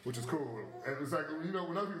else, which is cool. And it was like, you know,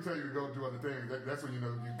 when other people tell you to go do other things, that's when you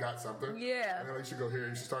know you got something. Yeah. And you should go here.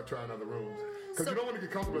 You should start trying other rooms. Because you don't want to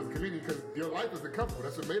get comfortable as a comedian because your life isn't comfortable.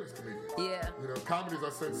 That's what made us comedians. Yeah. You know, comedy is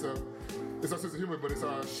our sense of humor, but it's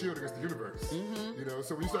our shield against the universe. Mm-hmm. You know,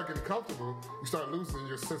 so when you start getting comfortable, you start losing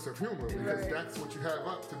your sense of humor because that's what you have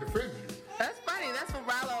up to defend you. That's funny. That's what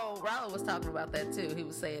Rollo was talking about that too. He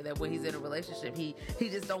was saying that when he's in a relationship, he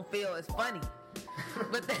just don't feel as funny.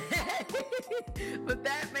 But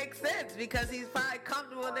that makes sense because he's probably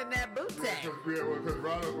comfortable in that bootleg. Yeah,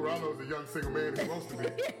 because Rollo's a young single man who wants to be.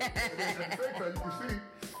 And then at the same time, you can see,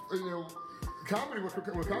 you know, comedy,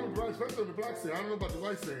 when comedy writes, especially on the black scene, I don't know about the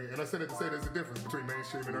white scene, and I said it to say there's a difference between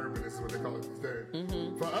mainstream and urban. This is what they call it these days.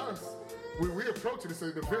 Mm-hmm. For us, when we approach it, it's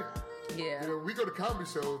an event. Yeah. You know, we go to comedy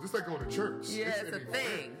shows, it's like going to church. Yeah, it's a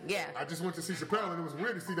thing. Yeah. I just went to see Chappelle, and it was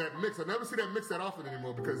weird to see that mix. I never see that mix that often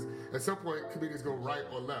anymore because at some point, comedians go right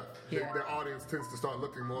or left. Yeah. Their audience tends to start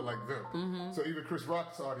looking more like them. Mm-hmm. So even Chris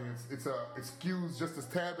Rock's audience, it skews just a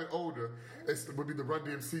tad bit older. It would be the Run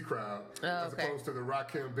DMC crowd as opposed to the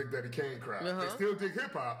Rakim, Big Daddy Kane crowd. They still dig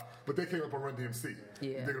hip-hop, but they came up on Run DMC. Yeah.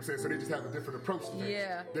 You dig what I'm saying? So they just have a different approach to things.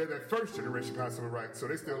 Yeah. They're that first generation pass civil rights, so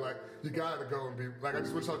they still like, you gotta go and be, like, I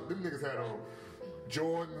just wish them niggas had on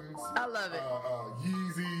Jordans. I love it.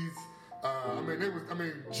 Yeezys.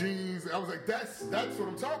 Jeans. I was like, that's what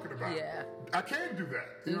I'm talking about. Yeah. I can do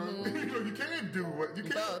that. You know, you can do what you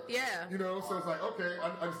can. Both, yeah. You know, so it's like, okay, I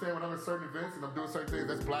understand when I'm at certain events and I'm doing certain things,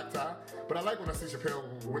 that's black tie. But I like when I see Chappelle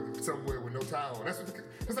somewhere with no tie on. That's what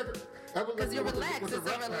it's like. Because you're relaxed. It's a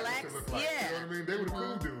relaxed. Like. Yeah. You know what I mean? They were the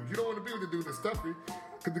cool dudes. You don't want to be with the dude that's stuffy.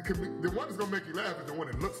 Because the one that's going to make you laugh is the one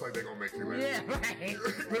that looks like they're going to make you laugh. Yeah, right.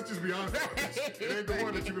 Let's just be honest about this shit. It ain't the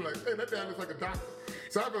one that you be like, hey, that guy looks like a doctor.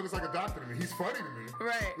 Seinfeld looks like a doctor to me. He's funny to me.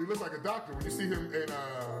 Right. He looks like a doctor. When you see him in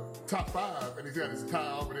Top 5 and he's got his tie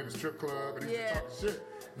off and in a strip club and he's just talking shit,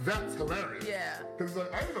 that's hilarious. Yeah. Because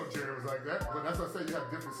like, I didn't know Jerry was like that, but that's what I say, you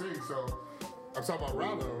have different scenes. So I'm talking about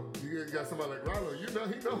Rollo. You got somebody like Rollo, you know,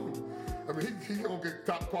 he knows. I mean, he gonna get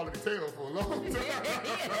top quality tail for a long time.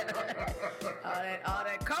 all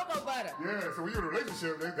that cocoa butter. Yeah, so when you're in a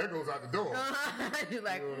relationship, that goes out the door. You're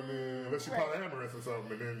like, you know what I mean? Unless you're polyamorous or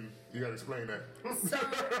something, and then you gotta explain that. So,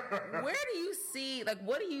 where do you see, like,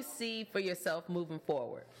 what do you see for yourself moving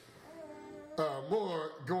forward?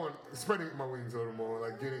 More spreading my wings a little more,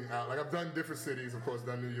 like getting out. Like I've done different cities, of course,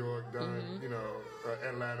 done New York, done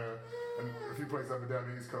Atlanta, and a few places up and down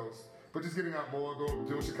the East Coast. But just getting out more,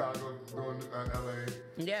 doing Chicago, doing LA.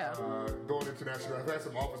 Yeah. Going international. I've had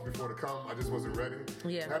some offers before to come. I just wasn't ready.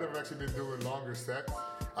 Yeah. Now that I've actually been doing longer sets,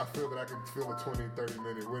 I feel that I can fill a 20,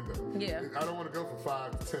 30-minute window. Yeah. I don't want to go for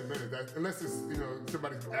 5 to 10 minutes. Unless it's,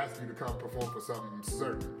 somebody's asking you to come perform for something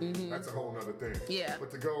certain. Mm-hmm. That's a whole other thing. Yeah.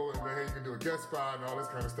 But to go and, hey, you can do a guest spot and all this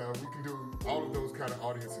kind of stuff, we can do all of those kind of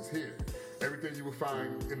audiences here. everything you will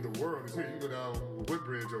find in the world is here. You go down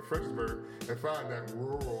Woodbridge or Fredericksburg and find that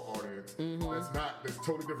rural audience that's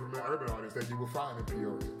totally different from the urban audience that you will find in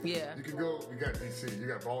Peoria. Yeah. You can go, you got DC, you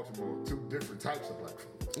got Baltimore, two different types of black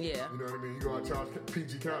folks. Yeah. You know what I mean? You go out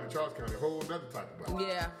PG County, Charles County, a whole other type of black.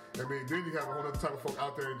 Yeah. I mean, then you have a whole other type of folk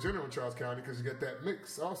out there in general in Charles County because you get that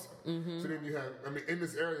mix also. So then you have, I mean, in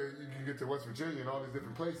this area, you can get to West Virginia and all these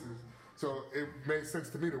different places. So it made sense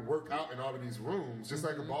to me to work out in all of these rooms, just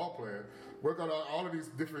like a ball player, work out all of these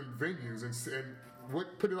different venues and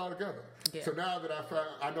put it all together. Yeah. So now that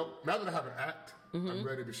now that I have an act, I'm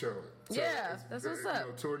ready to show it. So yeah, that's what's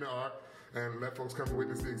up. Touring the art and let folks come and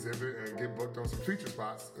witness the exhibit and get booked on some feature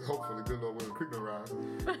spots. Hopefully, good Lord willing, creek no ride,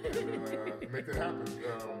 and make that happen.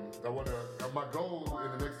 My goal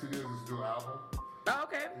in the next 2 years is to do an album. Oh,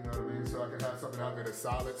 okay. You know what I mean? So I can have something out there that's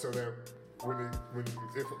solid, so that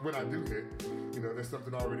when I do hit, you know, there's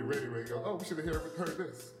something already ready where you go, oh, we should have heard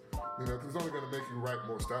this. You know, because it's only going to make you write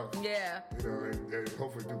more stuff. Yeah. You know, and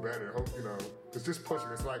hopefully do better. You know, it's just pushing.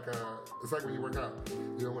 It's like when you work out.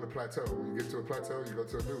 You don't want to plateau. When you get to a plateau, you go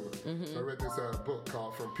to a new one. So I read this book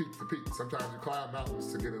called From Peak to Peak. Sometimes you climb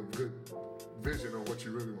mountains to get a good vision on what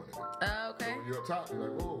you really want to do. Okay. So when you're up top, you're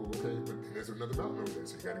like, oh, okay, but there's another mountain over there,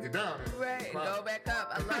 so you got to get down and right, go back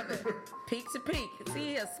up. I love it. Peak to peak.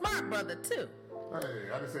 See, a smart brother too.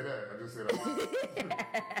 Hey, I didn't say that. I just said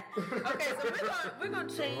that. Okay, so we're gonna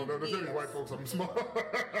change gears. White folks, I'm smart.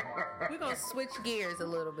 We're gonna switch gears a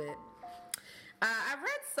little bit. I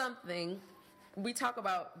read something. We talk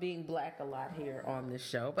about being black a lot here on this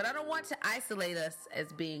show, but I don't want to isolate us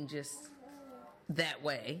as being just that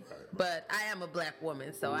way. But I am a black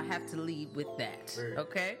woman, so I have to lead with that.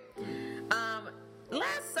 Okay.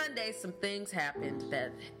 Last Sunday, some things happened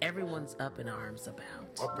that everyone's up in arms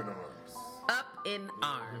about. Up in arms. Up in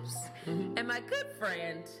arms. And my good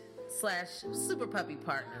friend / super puppy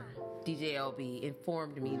partner, DJ LB,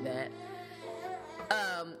 informed me that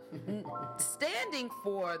standing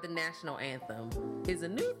for the national anthem is a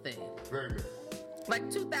new thing. Very good. Like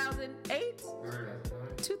 2008?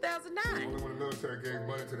 2009. Only when the military gave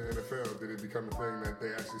money to the NFL did it become a thing that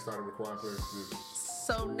they actually started requiring players to do.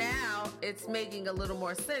 So now it's making a little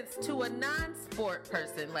more sense to a non-sport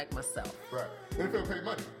person like myself. Right. The NFL paid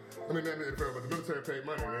money. I mean, not the NFL, but the military paid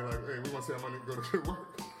money. And they're like, hey, we want to see our money go to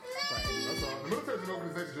work. Right. That's all. The military is an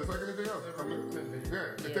organization just like anything else. I mean,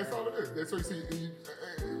 that's all it is. That's what you see.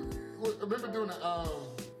 Remember doing the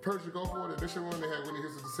Purge the Gulf War, the initial one, they had Whitney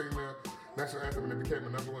Houston to sing the national anthem and it became a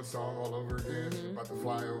 #1 song all over again, about to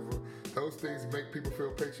fly over. Those things make people feel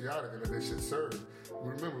patriotic and that they should serve.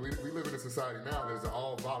 Remember, we live in a society now that is an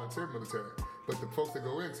all-volunteer military, but the folks that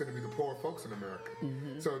go in tend to be the poor folks in America.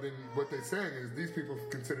 So then what they're saying is these people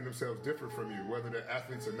consider themselves different from you, whether they're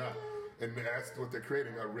athletes or not. And that's what they're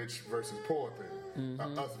creating, a rich versus poor thing,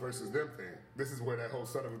 us versus them thing. This is where that whole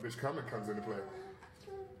son of a bitch comment comes into play.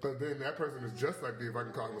 But then that person is just like me if I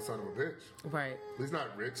can call him a son of a bitch. Right. He's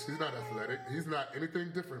not rich. He's not athletic. He's not anything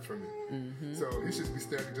different from you. So he should be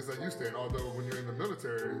standing just like you stand. Although when you're in the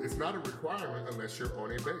military, it's not a requirement unless you're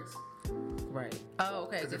on a base. Right. Oh,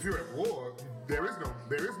 okay. Because if you're at war, there is no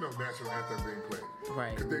national anthem being played.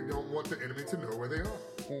 Right. Because they don't want the enemy to know where they are.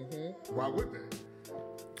 Why would they?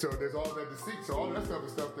 So there's all that deceit. So all that stuff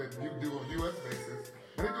is stuff that you do on U.S. bases.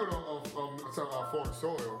 And they do it on foreign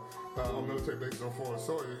soil, on military bases on foreign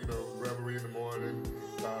soil, you know, revelry in the morning,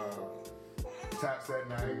 taps at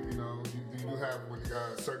night, you know. You do have when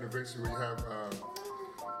certain events where you have,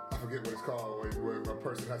 I forget what it's called, where a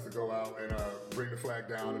person has to go out and bring the flag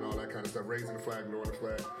down and all that kind of stuff, raising the flag, lowering the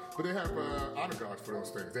flag. But they have honor guards for those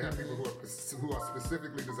things. They have people who are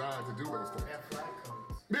specifically designed to do those things. They have flag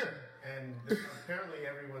codes. Yeah. And apparently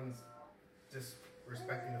everyone's just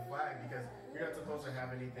respecting the flag because you're not supposed to have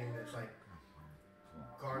anything that's like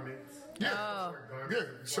garments. Yeah.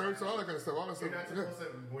 Shirts, all that kind of stuff. All that you're stuff. not supposed to,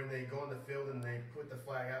 when they go on the field and they put the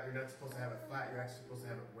flag out, you're not supposed to have it flat. You're actually supposed to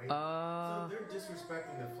have it waved. So they're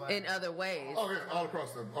disrespecting the flag. In other ways. Oh yeah, all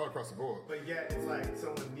across the board. But yet it's like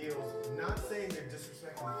someone kneels, not saying they're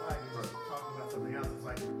disrespecting the flag, they're just talking about something else. It's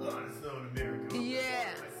like, oh, it's not America.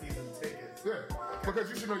 Yeah. My season tickets. Yeah, because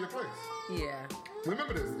you should know your place. Yeah.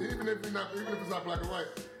 Remember this, even if it's not black and white,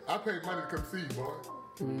 I paid money to come see you, boy.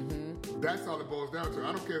 That's all it boils down to.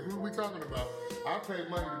 I don't care who we talking about. I paid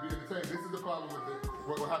money to be entertained. This is the problem with it.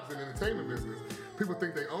 what happens in the entertainment business. People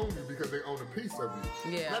think they own you because they own a piece of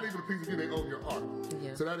you. Yeah. Not even a piece of you, they own your art.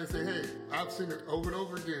 Yeah. So now they say, hey, I've seen it over and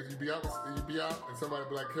over again. You be out, and somebody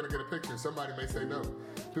be like, can I get a picture? Somebody may say no.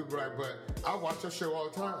 People be like, but I watch your show all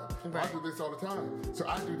the time. Right. I do this all the time. So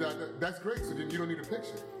I do that. That's great. So then you don't need a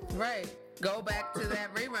picture. Right. Go back to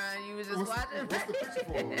that rerun you was just watching. What's the picture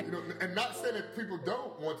for? You know, and not saying that people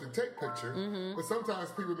don't want to take pictures, but sometimes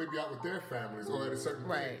people may be out with their families or at a certain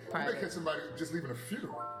thing. You may catch somebody just leaving a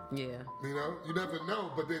funeral. Yeah. You know, you never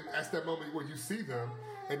know. But then that's that moment when you see them,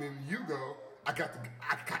 and then you go, I got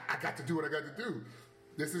to do what I got to do.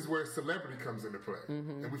 This is where celebrity comes into play.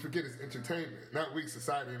 And we forget it's entertainment. Not we,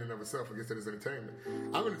 society in and of itself forgets that it's entertainment.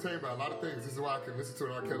 I'm entertained by a lot of things. This is why I can listen to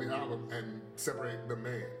an R. Kelly album and separate the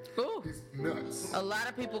man. Ooh. He's nuts. A lot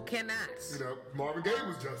of people cannot. You know, Marvin Gaye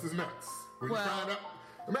was just as nuts. When you found out,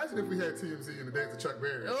 imagine if we had TMZ in the days of Chuck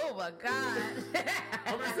Berry. Oh my God.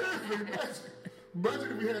 I mean, seriously,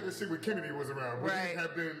 imagine if we had this shit when Kennedy was around. Would he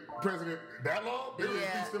have been president that long? They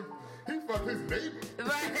impeached him. He fucked his neighbor.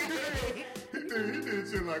 Right. he did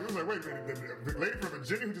shit like, it was like, wait a minute, the lady from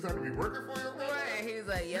Virginia who just had to be working for you? Right. He was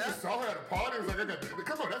like, You just saw her at a party. It was like,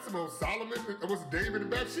 come on, that's the most Solomon. It was David and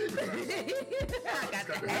Bathsheba. I got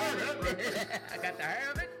the hair of it. I got the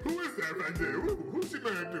hair of it. Who is that right there? Who's she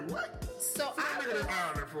married to? What? So I nigga that's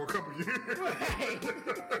ironing for a couple years. Right.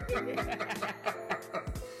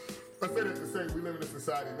 I say that to say we live in a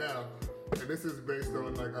society now, and this is based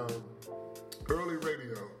on like early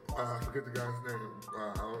radio. I forget the guy's name.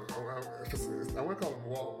 I want to call him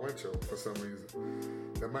Walt Winchell for some reason.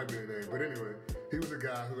 That might be a name, but anyway, he was a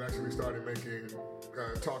guy who actually started making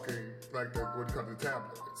talking like what you call the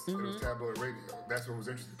tabloids. It was tabloid radio. That's what was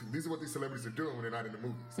interesting. These are what these celebrities are doing when they're not in the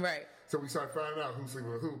movies. Right. So we started finding out who's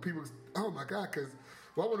sleeping with who. People, oh my God, because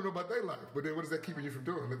I want to know about their life. But then what is that keeping you from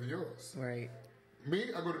doing? Living yours. Right.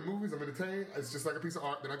 Me, I go to the movies, I'm entertained. It's just like a piece of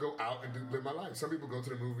art. Then I go out and live my life. Some people go to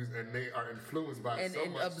the movies and they are influenced by it so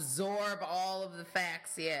and much. absorb all of the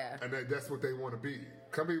facts, yeah. And that's what they want to be.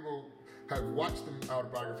 Some people have watched the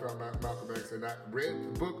autobiography of Malcolm X and not read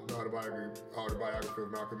the book, the autobiography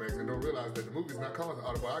of Malcolm X, and don't realize that the movie's not called the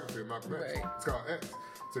autobiography of Malcolm X. Right. It's called X.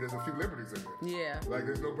 So there's a few liberties in it. Yeah. Like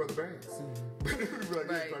there's no Brother Banks.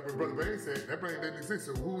 Like when Brother Banks said, that brain didn't exist,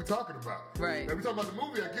 so who are we talking about? Right. Now we talking about the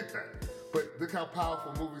movie, I get that. But look how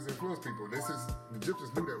powerful movies influence people. The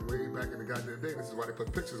Egyptians knew that way back in the goddamn day. This is why they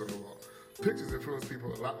put pictures on the wall. Pictures influence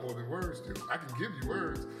people a lot more than words do. I can give you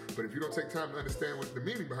words, but if you don't take time to understand what the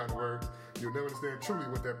meaning behind the words, you'll never understand truly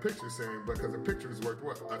what that picture is saying, because a picture is worth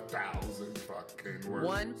what? 1,000 fucking words.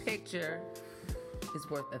 One picture is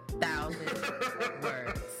worth 1,000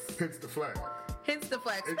 words. Hence the flag. Hence the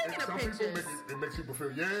flag. Speaking of some pictures, people it makes people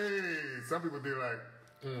feel yay. Some people be like,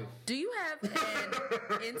 do you have an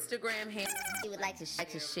Instagram handle you would like to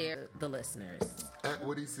share the listeners? At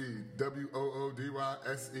Woody Seed, WOODYSEED.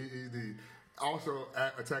 Also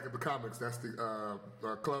at Attack of the Comics. That's the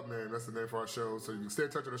club name. That's the name for our show. So you can stay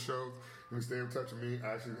in touch with the shows. You can stay in touch with me.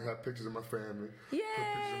 I actually have pictures of my family. Yay! Put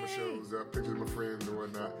pictures of my shows up, pictures of my friends and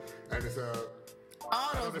whatnot. And it's all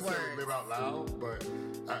I don't those necessarily words. live out loud, but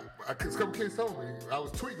a couple kids told me, I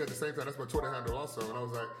was tweeting at the same time. That's my Twitter handle also. And I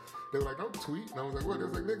was like, they were like, don't tweet. And I was like, what? They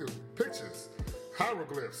was like, nigga, pictures.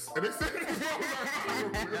 Hieroglyphs. And they said it's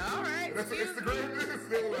hieroglyphs. All right. That's what Instagram is.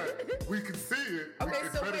 They were like, we can see it. Okay,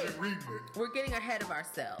 it's so better wait. than reading it. We're getting ahead of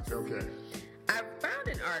ourselves. Okay. I found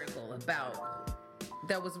an article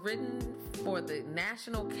that was written for the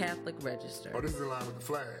National Catholic Register. Oh, this is in line with the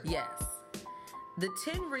flag. Yes. The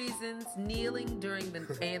 10 reasons kneeling during the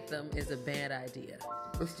anthem is a bad idea.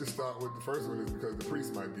 Let's just start with the first one is because the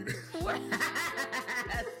priest might be there.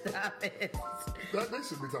 Stop it. They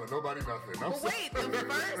shouldn't be telling nobody nothing. But wait, the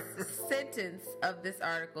first sentence of this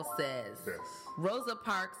article says, Yes. Rosa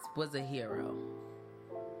Parks was a hero.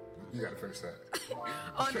 You gotta finish that.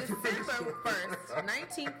 On December 1st,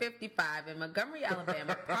 1955, in Montgomery,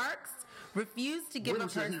 Alabama, Parks refused to give When up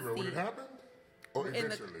was your her hero? When it seat happened? Or in the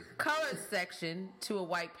eventually? colored section to a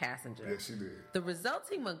white passenger. Yes, she did. The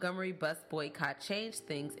resulting Montgomery bus boycott changed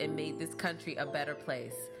things and made this country a better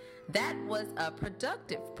place. That was a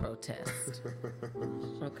productive protest.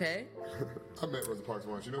 Okay? I met Rosa Parks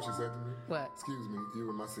once. You know what she said to me? What? Excuse me, you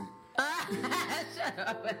in my seat. Shut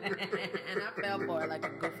up. And I fell for it like a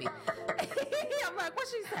goofy. I'm like,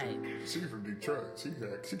 what's she saying? She's from Detroit. She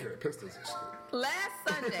carried pistols and shit. Last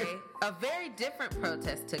Sunday, a very different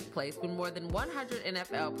protest took place when more than 100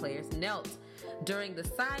 NFL players knelt during the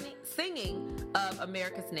singing of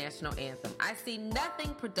America's national anthem. I see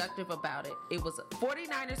nothing productive about it. It was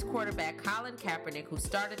 49ers quarterback Colin Kaepernick who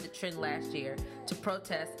started the trend last year to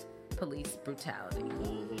protest police brutality.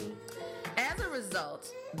 As a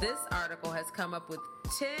result, this article has come up with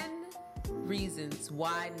 10 reasons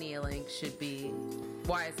why kneeling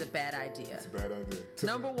why it's a bad idea. It's a bad idea.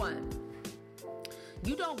 Number 1,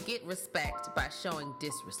 you don't get respect by showing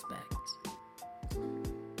disrespect.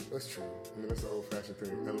 That's true. I mean, that's an old-fashioned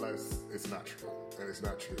thing, unless it's not true. And it's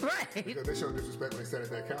not true. Right. Because they show disrespect when they sit at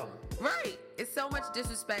that counter. Right. It's so much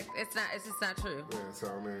disrespect. It's just not true. Yeah,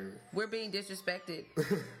 so, I mean... We're being disrespected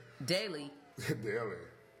daily. Daily.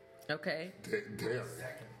 Okay? Daily.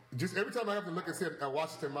 Just every time I have to look and see a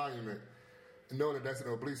Washington Monument, knowing that that's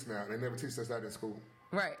an obelisk now, they never teach us that in school.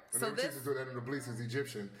 Right. They So never teach us that an obelisk is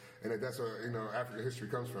Egyptian, and that's where, African history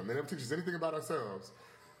comes from. They never teach us anything about ourselves,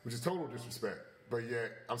 which is total disrespect. But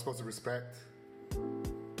yet, I'm supposed to respect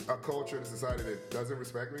a culture and a society that doesn't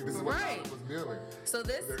respect me. This is what I was kneeling. So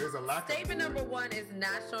this there is a lack statement number 1 is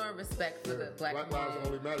not showing respect for the black lives community.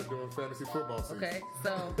 only matter during fantasy football season. Okay,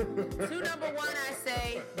 so to number 1, I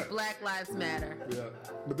say Black Lives Matter. Yeah,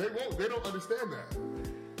 but they won't. They don't understand that.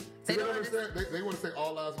 They don't understand. They want to say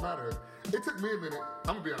all lives matter. It took me a minute.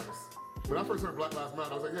 I'm gonna be honest. When I first heard Black Lives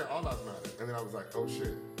Matter, I was like, yeah, all lives matter. And then I was like, oh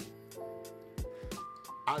shit.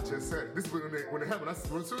 I just said it. This is when it happened. As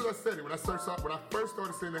soon as I said it, when I first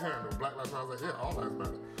started seeing the handle, Black Lives Matter, I was like, yeah, all lives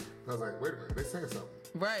matter. And I was like, wait a minute, they saying something.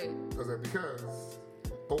 Right. I was like, because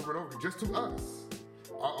over and over, just to us,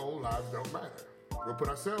 our own lives don't matter. We'll put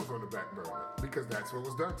ourselves on the back burner because that's what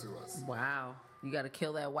was done to us. Wow. You got to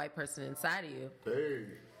kill that white person inside of you. Hey.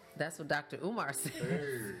 That's what Dr. Umar said.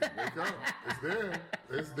 Hey, wake up. It's there.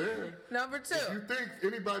 It's there. Number 2. If you think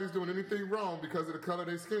anybody's doing anything wrong because of the color of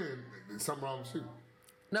their skin, there's something wrong with you.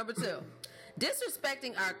 Number 2,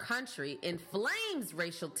 disrespecting our country inflames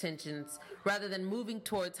racial tensions rather than moving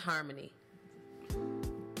towards harmony.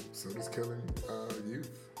 So does killing youth.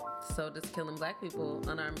 So does killing black people,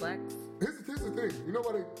 unarmed blacks. Here's the thing. You know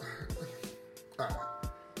what? All right.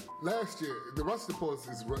 Last year, the Washington Post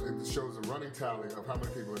it shows a running tally of how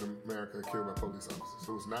many people in America are killed by police officers.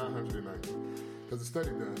 So it was 990. There's a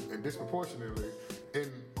study done, and disproportionately,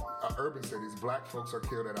 in urban cities, black folks are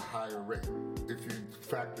killed at a higher rate. If you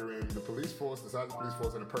factor in the police force, the size of the police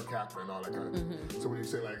force, and the per capita and all that kind of thing. So when you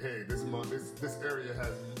say like, hey, this area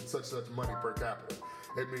has such money per capita,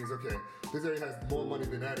 it means, okay, this area has more money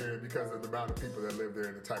than that area because of the amount of people that live there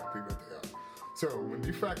and the type of people that they are. So when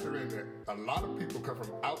you factor in that a lot of people come from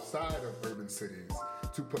outside of urban cities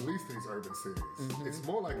to police these urban cities, it's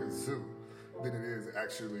more like a zoo than it is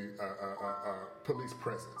actually a police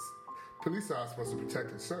presence. Police are supposed to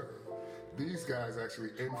protect and serve. These guys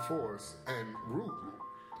actually enforce and rule.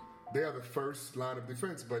 They are the first line of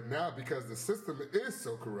defense. But now, because the system is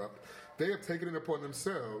so corrupt, they have taken it upon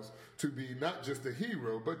themselves to be not just a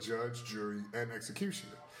hero, but judge, jury, and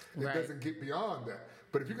executioner. It doesn't get beyond that.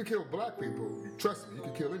 But if you can kill black people, trust me, you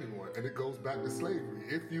can kill anyone. And it goes back to slavery.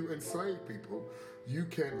 If you enslave people, you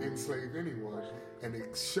can enslave anyone. And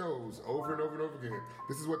it shows over and over and over again.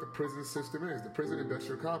 This is what the prison system is. The prison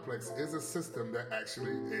industrial complex is a system that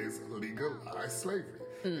actually is legalized slavery.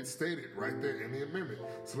 It's stated right there in the amendment.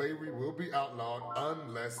 Slavery will be outlawed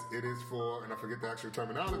unless it is for, and I forget the actual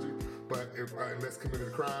terminology, but unless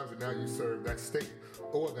committed crimes and now you serve that state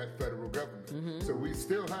or that federal government. So we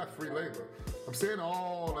still have free labor. I'm saying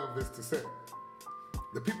all of this to say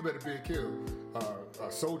the people that are being killed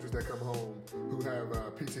are soldiers that come home who have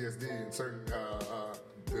PTSD and certain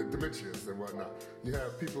dementias and whatnot. You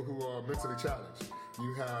have people who are mentally challenged.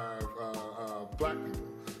 You have black people.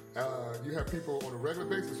 You have people on a regular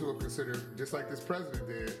basis who are considered, just like this president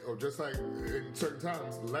did, or just like in certain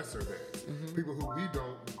times, lesser than. People who we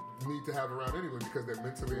don't need to have around anyway because they're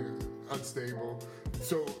mentally unstable,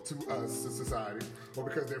 so to us as society, or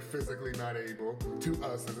because they're physically not able to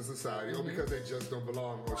us as a society, or because they just don't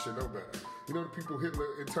belong or should know better. You know, the people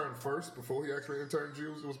Hitler interned first before he actually interned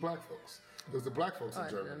Jews, it was black folks. It was the black folks in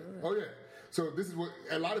Germany. Oh yeah. So this is what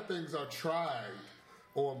a lot of things are tried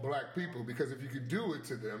on black people, because if you can do it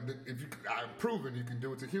to them, I'm proven you can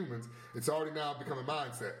do it to humans, it's already now become a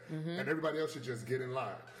mindset, and everybody else should just get in line.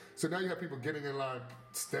 So now you have people getting in line,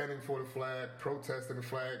 standing for the flag, protesting the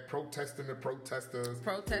flag, protesting the protesters.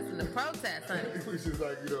 Protesting the protest, honey. Which is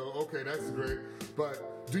like, okay, that's great,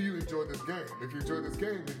 but do you enjoy this game? If you enjoy this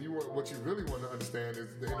game, then what you really want to understand is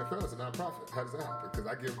the NFL is a nonprofit. How does that happen? Because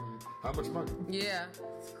I give them how much money? Yeah.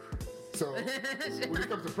 So when it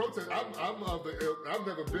comes to protest, I'm of the ilk. I've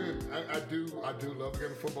never been. I do love the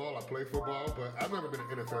game of football. I play football, but I've never been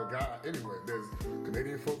an NFL guy. Anyway, there's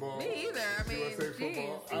Canadian football. Me either. I mean, USA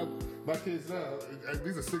football. My kids now,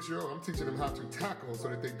 these are 6-year-olds. I'm teaching them how to tackle so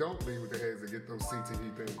that they don't lead with their heads and get those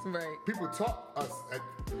CTE things. Right. People taught us.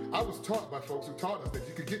 I was taught by folks who taught us that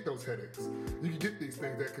you could get those headaches. You can get these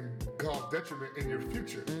things that can cause detriment in your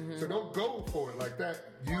future. So don't go for it like that.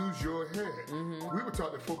 Use your head. We were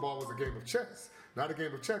taught that football was a game of chess, not a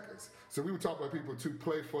game of checkers. So we were taught by people to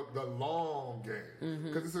play for the long game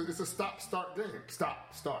because it's a stop-start game.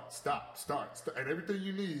 Stop, start, stop, start, and everything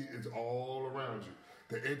you need is all around you.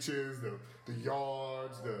 The inches, the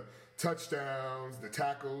yards, the touchdowns, the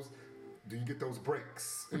tackles. Do you get those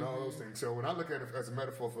breaks and all those things? So when I look at it as a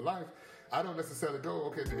metaphor for life, I don't necessarily go,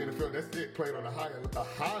 okay, the NFL, that's it, played on a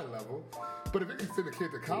high level. But if it can send a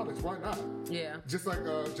kid to college, why not? Yeah. Just like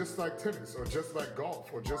tennis, or just like golf,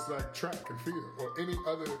 or just like track and field, or any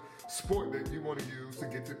other sport that you want to use to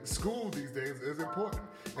get to school these days is important.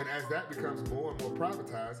 And as that becomes more and more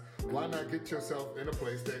privatized, why not get yourself in a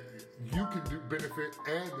place that you can do benefit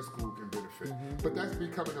and the school can benefit? But that's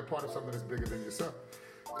becoming a part of something that's bigger than yourself.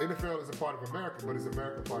 NFL is a part of America, but is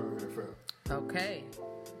America part of the NFL? Okay.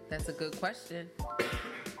 That's a good question.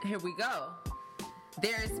 Here we go.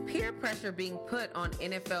 There is peer pressure being put on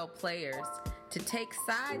NFL players to take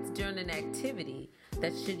sides during an activity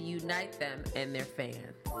that should unite them and their fans.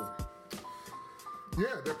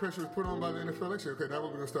 Yeah, that pressure is put on by the NFL election. Okay, now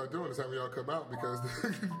what we're going to start doing is having y'all come out because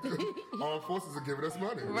the armed forces are giving us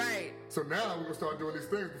money. Right. So now we're going to start doing these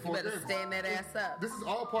things before You better games. stand that ass up. This is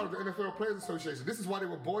all part of the NFL Players Association. This is why they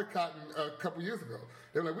were boycotting a couple years ago.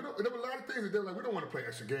 They were like, there were a lot of things that they were like, we don't want to play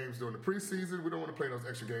extra games during the preseason. We don't want to play those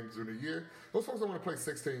extra games during the year. Those folks don't want to play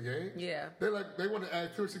 16 games. Yeah. They're like, they want to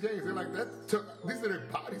add 2 extra games. They're like, these are their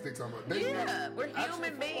bodies they talking about. We're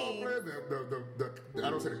human beings. I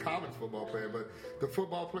don't say the common football player, but the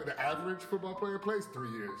football player, the average football player plays 3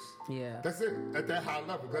 years. Yeah. That's it. At that high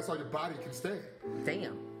level. That's all your body can stand.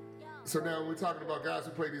 Damn. So now when we're talking about guys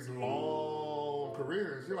who play these long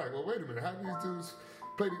careers, you're like, well, wait a minute. How do these dudes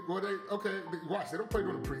play? Watch. They don't play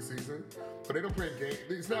during the preseason, or they don't play in games.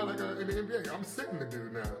 It's not like in the NBA. I'm sitting the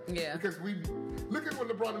dude now. Yeah. Because look at what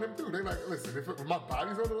LeBron and them do. They like, listen, if my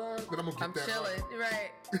body's on the line, then I'm gonna get that. I'm chilling,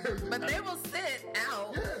 right? But they will sit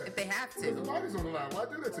out if they have to. If the body's on the line, why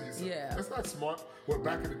do that to yourself? Yeah. That's not smart. Well,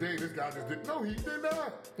 back in the day, this guy just didn't. No, he did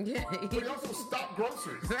not. Yeah. But he also stopped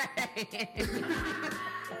groceries. Right.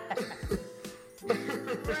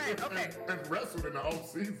 Right, okay. And wrestled in the off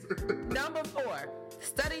season. Number 4,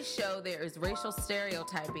 studies show there is racial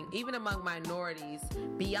stereotyping even among minorities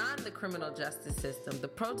beyond the criminal justice system. The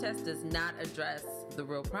protest does not address the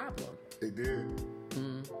real problem. It did.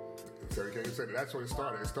 So you can't say that. That's where it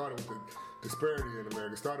started. It started with the disparity in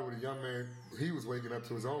America. It started with a young man. He was waking up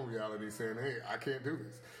to his own reality saying, hey, I can't do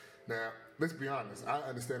this. Now, let's be honest. I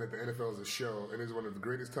understand that the NFL is a show, and it's one of the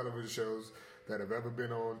greatest television shows that have ever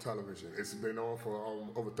been on television. It's been on for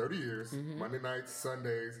over 30 years, Monday nights,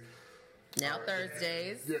 Sundays. Now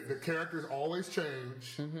Thursdays. Yeah, the characters always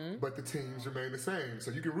change, but the teams remain the same.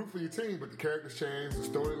 So you can root for your team, but the characters change, the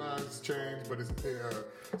storylines change, but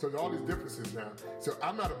so there's all these differences now. So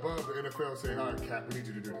I'm not above the NFL saying, all right, Cap, we need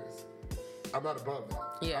you to do this. I'm not above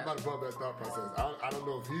that. Yeah. I'm not above that thought process. I don't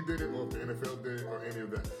know if he did it or if the NFL did it or any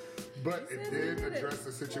of that. But it did address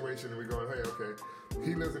the situation, and we're going, hey, okay.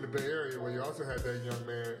 He lives in the Bay Area where you also had that young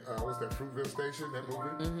man, what's that, Fruitville Station, that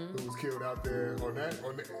movie, who was killed out there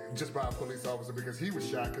just by a police officer because he was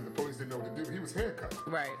shot because the police didn't know what to do. He was handcuffed.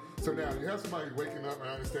 Right. So now you have somebody waking up, and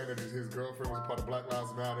I understand that his girlfriend was a part of Black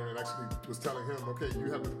Lives Matter and actually was telling him, okay,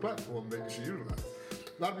 you have this platform that you should utilize.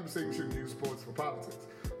 A lot of people say you shouldn't use sports for politics.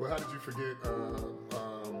 Well, how did you forget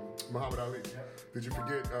Muhammad Ali? Yep. Did you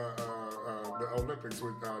forget the Olympics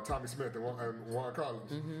with Tommy Smith and Juan Carlos?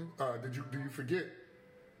 Do you forget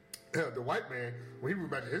the white man, when he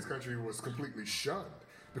moved back to his country, was completely shunned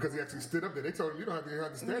because he actually stood up there. They told him, you don't have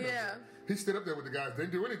to stand up there. He stood up there with the guys. They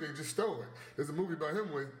didn't do anything, just stole it. There's a movie about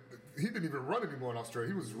him where he didn't even run anymore in Australia.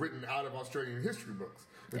 He was written out of Australian history books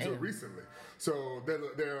until recently. So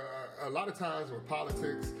there are a lot of times where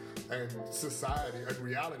politics and society and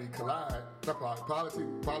reality collide.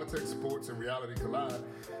 Politics, sports, and reality collide.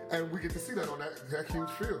 And we get to see that on that huge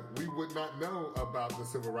field. We would not know about the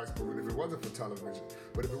civil rights movement if it wasn't for television.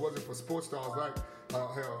 But if it wasn't for sports stars like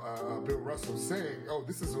Bill Russell saying, oh,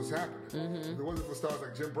 this is what's happening. If it wasn't for stars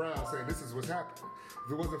like Jim Brown saying, this is what's happening.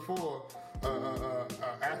 If it wasn't for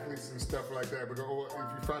athletes and stuff like that, or if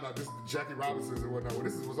you find out this is Jackie Robinson's and whatnot, well,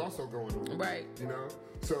 this is what's also going on. Right. You know?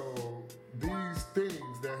 So these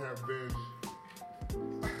things that have been,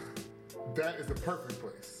 that is the perfect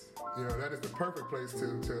place You know, that is the perfect place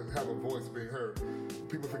to have a voice being heard.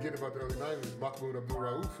 People forget about the early 90s. Mahmoud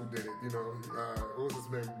Abdul-Rauf, who did it. You know, what was his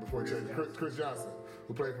name before he changed? Chris Johnson,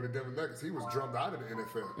 who played for the Denver Nuggets. He was drummed out of the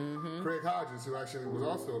NFL. Craig Hodges, who actually was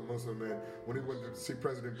also a Muslim man, when he went to see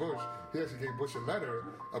President Bush, he actually gave Bush a letter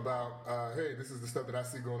about, hey, this is the stuff that I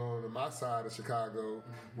see going on my side of Chicago.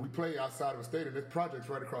 We play outside of the state, and this project's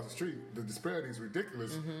right across the street. The disparity is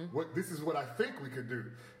ridiculous. This is what I think we could do.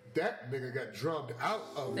 That nigga got drummed out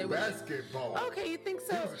of basketball. Okay, you think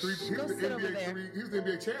so? He was the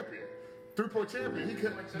NBA champion. 3-point champion. He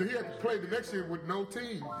had to play the next year with no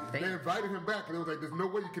team. They invited him back, and it was like, there's no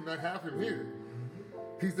way you cannot have him here.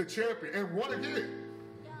 He's the champion and won again.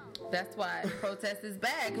 That's why protest is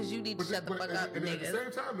bad, because you need to shut the fuck up, and niggas. at the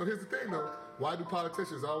same time, though, here's the thing, though. Why do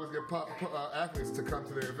politicians always get athletes to come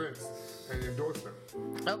to their events and endorse them?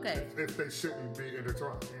 Okay. If they shouldn't be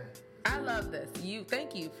intertwined. Yeah. I love this.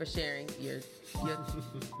 Thank you for sharing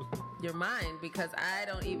your mind, because I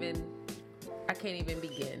can't even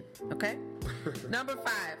begin. Okay? Number 5,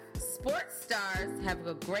 sports stars have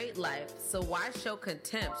a great life, so why show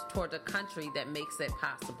contempt toward a country that makes it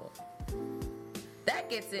possible? That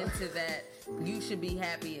gets into that you should be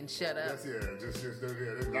happy and shut up.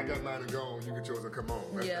 I got mine and gone. You get yours and come on.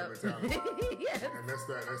 That's that mentality. Yes. And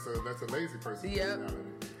that's a lazy person. Mentality.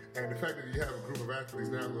 And the fact that you have a group of athletes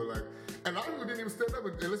now who are like, and a lot of people didn't even stand up,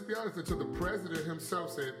 and let's be honest, until the president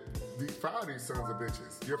himself said, fire these sons of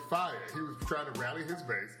bitches. You're fired. He was trying to rally his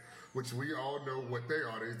base, which we all know what they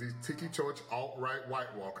are. These tiki torch alt-right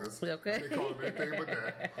white walkers. Okay. They call them anything but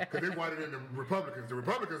that. Because they whiter than the Republicans. The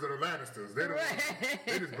Republicans are the Lannisters.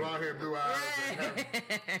 They just blonde hair, blue eyes, and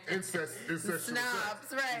incest snobs, sex.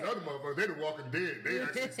 Right. These other motherfuckers, they the walking dead. They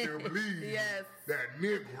actually still believe that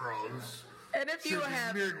Negroes. And if you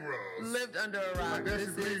have lived under a rock, like that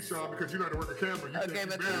should be, Sean, because you know how to work a camera. You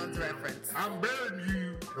Game of Thrones reference. I'm burying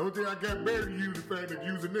you. The only thing I got burying you is the fact that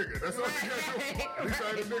you's a nigga. That's all you got to do. At least I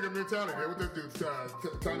had a nigga mentality. What this dude,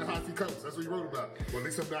 Ta-Nehisi Coates. That's what he wrote about. Well, at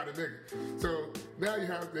least I'm not a nigga. So now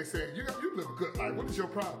they say, you live a good life. What is your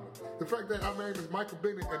problem? The fact that my name is Michael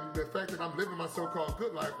Bennett, and the fact that I'm living my so-called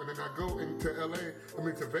good life, and then I go into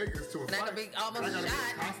to Vegas to a fight. I gotta be almost shot.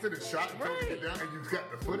 Get accosted and shot and told to get down, and you've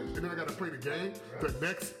got the footage, and then I gotta play the game the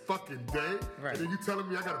next fucking day, and then you telling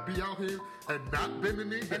me I gotta be out here and not bend the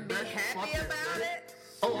knee and be happy about it?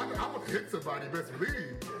 Oh, I'm gonna hit somebody, best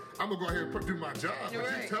believe. I'm gonna go ahead and do my job. But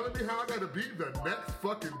you telling me how I gotta be the next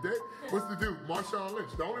fucking day? What's the dude? Marshawn Lynch.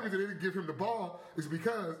 The only reason they didn't give him the ball is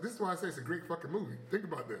because, this is why I say it's a great fucking movie. Think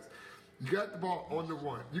about this. You got the ball on the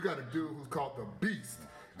one. You got a dude who's called the Beast,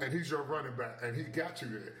 and he's your running back, and he got you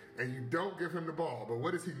there. And you don't give him the ball. But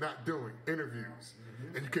what is he not doing? Interviews.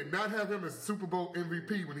 And you cannot have him as Super Bowl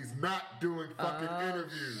MVP when he's not doing fucking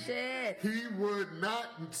interviews. Shit. He would not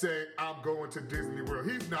say, I'm going to Disney World.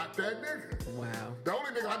 He's not that nigga. Wow. The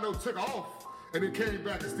only nigga I know took off and then came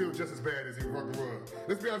back and still just as bad as he fucking was.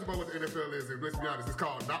 Let's be honest about what the NFL is. Let's be honest. It's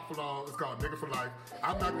called not for long. It's called nigga for life.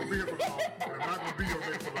 I'm not going to be here for long. And I'm not going to be your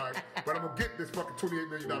nigga for life. But I'm going to get this fucking $28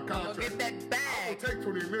 million contract. I'm going to get that bag. I'm going to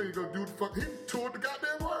take $28 million and go do the fuck. He toured the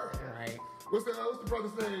goddamn world. Right. What's the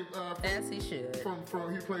brother's name? As he should.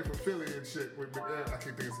 He played for Philly and shit. I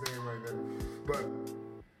can't think of his name right now. But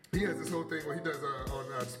he has this whole thing where he does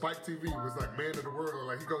on Spike TV. It was like Man of the World.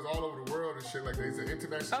 Like he goes all over the world and shit like that. He's an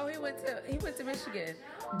international. Oh, he went to Michigan.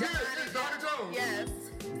 Yeah, Donnie Jones. Yes.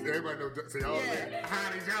 Everybody knows. Say all that.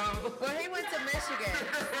 Donnie Jones. Well, he went to Michigan.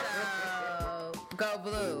 So go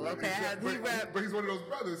blue. Okay. But he's one of those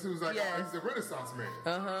brothers who's like he's a Renaissance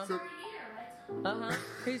man. So,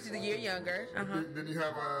 He's a year younger. Then you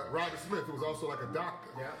have Robert Smith, who was also like a doctor.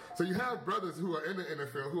 Yeah. So you have brothers who are in the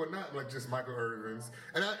NFL who are not like just Michael Irvins.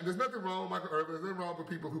 And there's nothing wrong with Michael Irvin. There's nothing wrong with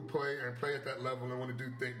people who play at that level and want to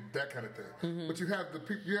do that kind of thing. But you have the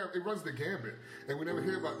people. It runs the gambit, and we never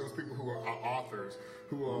hear about those people who are authors,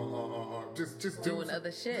 who are just doing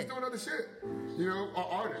other shit. Just doing other shit. You know, are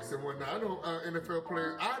artists and whatnot. I know NFL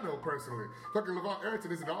players. I know personally. Fucking LeVar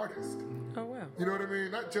Arrington is an artist. Oh wow. You know what I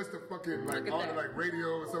mean? Not just a fucking like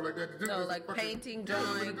radio and stuff like that. No, like painting,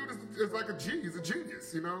 drawing. It's like he's a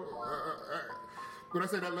genius, you know? When I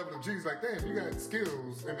say that level of genius, like, damn, you got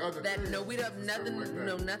skills and other things. No, we don't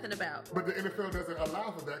know nothing about. But the NFL doesn't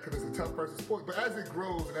allow for that because it's a tough person sport. But as it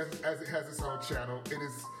grows and as it has its own channel, it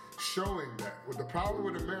is showing that. Well, the problem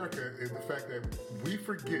with America is the fact that we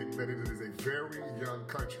forget that it is a very young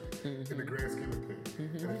country in the grand scheme of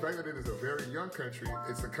things. And the fact that it is a very young country,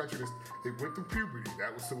 it's a country it went through puberty.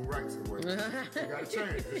 That was civil rights. You gotta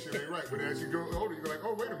change. This shit ain't right. But as you go older, you go like,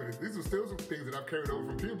 oh, wait a minute. These are still some things that I've carried over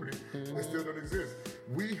from puberty that still don't exist.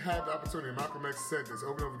 We have the opportunity, and Malcolm X said this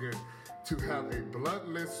over and over again, to have a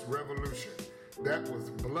bloodless revolution. That was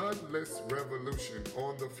bloodless revolution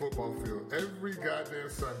on the football field. Every goddamn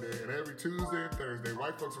Sunday and every Tuesday and Thursday,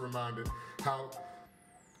 white folks are reminded how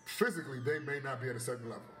physically they may not be at a certain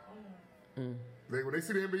level. When they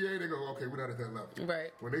see the NBA, they go, okay, we're not at that level. Right.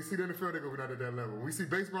 When they see the NFL, they go, we're not at that level. When we see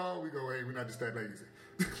baseball, we go, hey, we're not just that lazy.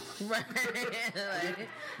 Right.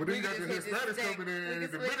 But then you got the Hispanics coming in, the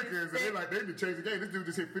Dominicans, and they're like, they need to change the game. This dude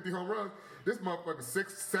just hit 50 home runs. This motherfucker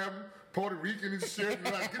 6, 7, Puerto Rican and shit.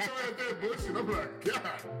 And like, get your ass there, Bush. And I'm like, God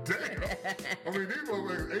damn. I mean, these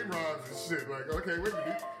motherfuckers, A-Rods and shit. Like, okay, wait a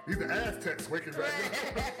minute. These are Aztecs waking back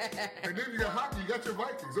up. And then you got hockey, you got your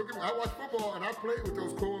Vikings. Don't get me, I watch football and I play with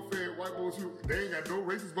those corn-fed white boys who, they ain't got no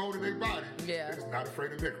racist bone in their body. Yeah. They're just not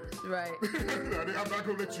afraid of niggers. Right. I'm not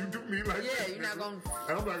going to let you do me like that. Yeah, you're not going to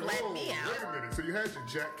And I'm like, flat whoa, me out. wait a minute. So you had your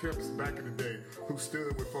Jack Kemps back in the day who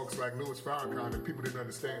stood with folks like Louis Farrakhan and people didn't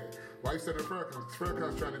understand. Why you said that Farrakhan?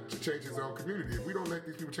 Farrakhan's trying to change his own community. If we don't let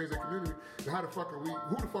these people change their community, then how the fuck are we?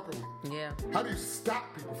 Who the fuck are we? Yeah. How do you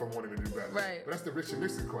stop people from wanting to do better? Right. But that's the Richard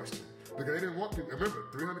Nixon question. Because they didn't want people. Remember,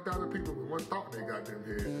 300,000 people with one thought in their goddamn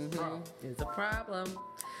head. It's a problem. It's a problem.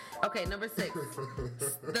 Okay, number 6.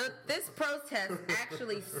 This protest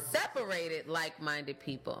actually separated like-minded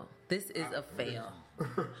people. This is a fail.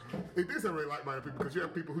 It is separate like-minded people because you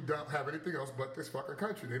have people who don't have anything else but this fucking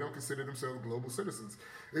country. They don't consider themselves global citizens.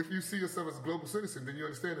 If you see yourself as a global citizen, then you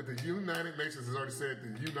understand that the United Nations has already said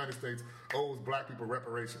the United States owes black people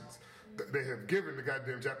reparations. They have given the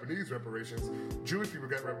goddamn Japanese reparations. Jewish people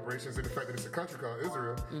got reparations in the fact that it's a country called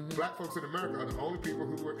Israel. Black folks in America are the only people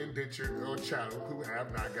who were indentured or chattel who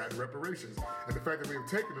have not gotten reparations. And the fact that we have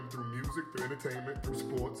taken them through music, through entertainment, through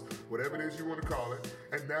sports, whatever it is you want to call it,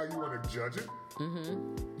 and now you want to judge it,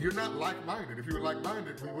 you're not like-minded. If you were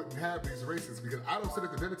like-minded, we wouldn't have these races because I don't sit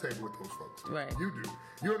at the dinner table with those folks. Right. You do.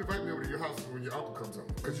 You don't invite me over to your house when your uncle comes home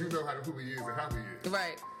because you know who he is and how he is.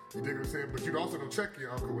 Right. You dig what I'm saying? But you also don't check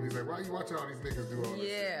your uncle when he's like, why are you watching all these niggas do all this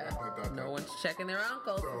Yeah. shit? No one's checking their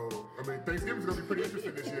uncles. So, I mean, Thanksgiving's going to be pretty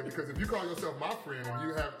interesting this year because if you call yourself my friend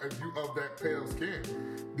and if you of that pale skin,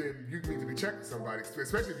 then you need to be checking somebody.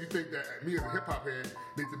 Especially if you think that me as a hip-hop head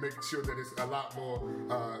need to make sure that it's a lot more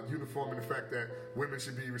uniform in the fact that women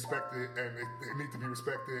should be respected and they need to be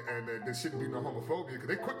respected and that there shouldn't be no homophobia because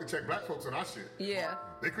they quick to check black folks on our shit. Yeah.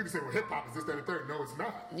 They quick to say, well, hip-hop is this, that, and the third. No, it's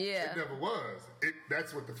not. Yeah. It never was.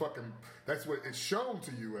 That's what it's shown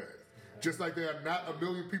to you as. Just like there are not 1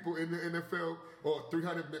 million people in the NFL or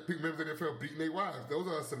 300 members in the NFL beating their wives. Those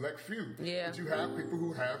are a select few. Yeah. But you have people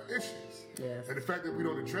who have issues. Yes. And the fact that we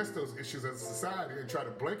don't address those issues as a society and try to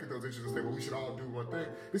blanket those issues and say, well, we should all do one thing.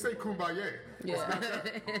 This ain't kumbaya. Yeah. It's not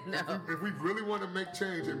that. No. If we really want to make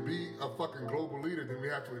change and be a fucking global leader, then we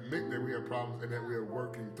have to admit that we have problems and that we are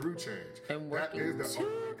working through change. And working that is the to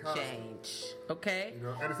only concept. change. Okay? You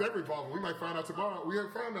know, and it's ever evolving. We might find out tomorrow. We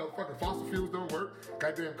have found out fucking fossil fuels don't work.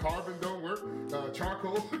 Goddamn carbon don't work.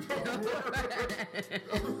 Charcoal don't work.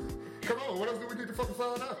 Come on, what else do we need to fucking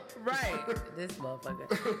find out? Right. This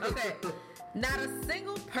motherfucker. Okay. Not a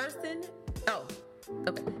single person.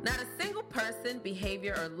 Not a single person,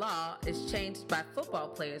 behavior, or law is changed by football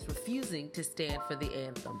players refusing to stand for the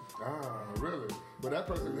anthem. Ah, really? But that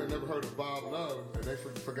person had never heard of Bob Love, and they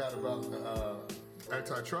forgot about the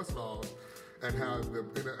antitrust laws and how the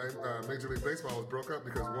Major League Baseball was broke up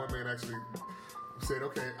because one man actually said,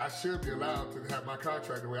 okay, I should be allowed to have my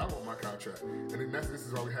contract the way I want my contract. And then this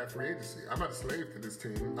is why we have free agency. I'm not a slave to this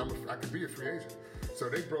team. I could be a free agent. So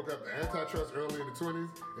they broke up the antitrust early in the 20s,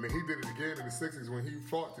 and then he did it again in the 60s when he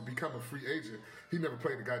fought to become a free agent. He never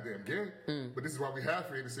played the goddamn game. But this is why we have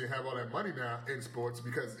free agency and have all that money now in sports,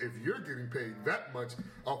 because if you're getting paid that much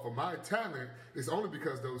off of my talent, it's only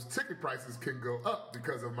because those ticket prices can go up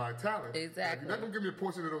because of my talent. Exactly. Now, if you're not going to give me a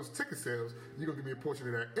portion of those ticket sales, you're going to give me a portion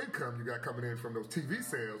of that income you got coming in from those TV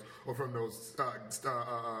sales or from those,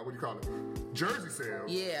 jersey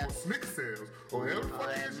sales. Yeah. Or sneaker sales or whatever the fuck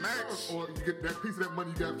it is you merch. want. Or you get that piece of that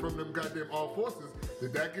money you got from them goddamn all forces.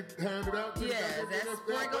 Did that get handed out to Yeah, the is that NFL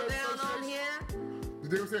sprinkled down on Association? here?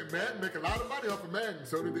 They were saying Madden make a lot of money off of Madden.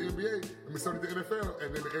 So did the NBA. So did the NFL.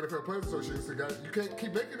 And then the NFL Players Association said, guys, you can't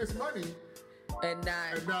keep making this money And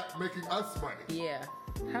not making us money. yeah.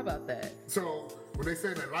 How about that? So when they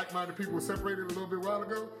say that like-minded people were separated a little bit while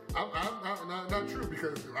ago, I'm not true,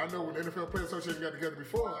 because I know when the NFL Players Association got together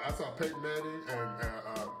before, I saw Peyton Manning and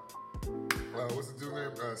what's the dude's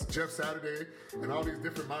name? Jeff Saturday and all these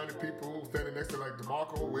different minded people standing next to like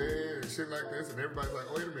DeMarco Ware and shit like this, and everybody's like,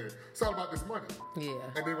 oh, wait a minute, it's all about this money. Yeah.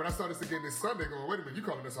 And then when I saw this again this Sunday, going, wait a minute, you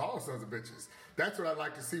calling us all sons of bitches. That's what I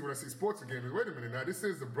like to see when I see sports again. Is wait a minute, now this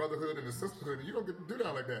is the brotherhood and the sisterhood, and you don't get to do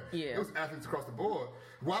that like that. Yeah. Those athletes across the board.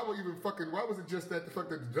 Why was it just that the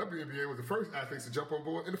WNBA was the first athletes to jump on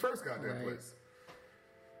board in the first goddamn place?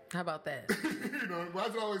 How about that? You know, why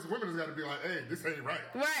is it always women that's got to be like, hey, this ain't right?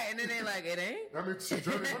 Right, and then they're like, it ain't. I mean, what is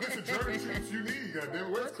the journey shoes you need?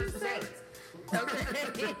 Goddamn, where's Christmas Adams?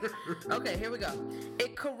 Okay. Okay, here we go.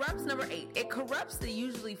 It corrupts, number 8. It corrupts the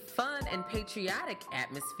usually fun and patriotic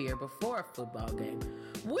atmosphere before a football game.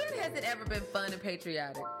 When has it ever been fun and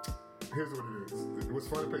patriotic? Here's what it is. What's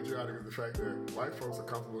fun and patriotic is the fact that white folks are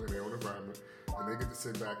comfortable in their own environment, and they get to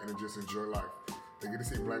sit back and just enjoy life. They get to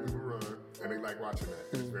see black people run, and they like watching that.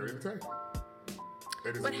 It's very entertaining.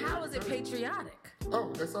 But how is it patriotic?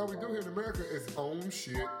 Oh, that's all we do here in America is own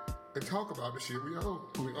shit and talk about the shit we own.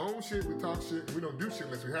 We own shit, we talk shit, and we don't do shit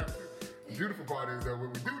unless we have to. The beautiful part is that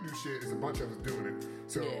when we do shit, it's a bunch of us doing it.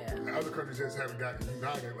 So other countries just haven't gotten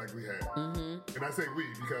united like we had. And I say we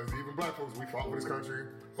because even black folks, we fought for this country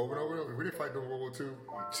over and over and over. We didn't fight during World War II.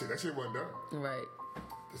 Shit, that shit wasn't done. Right.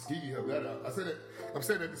 Tuskegee helped that out. I'm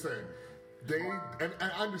saying that to say, and I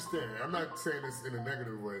understand, I'm not saying this in a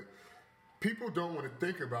negative way. People don't want to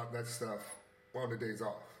think about that stuff on the days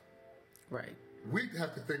off. Right. We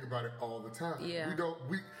have to think about it all the time. Yeah.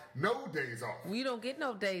 No days off. We don't get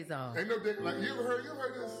no days off. Ain't no day, like, you ever heard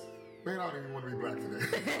this? Man, I don't even want to be black today.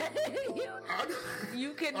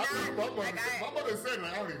 You cannot. My mother said,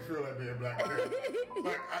 like, I don't even feel like being black today.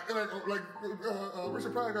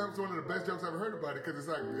 Richard Pryor was one of the best jokes I ever heard about it, because it's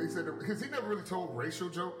like, he said, because he never really told racial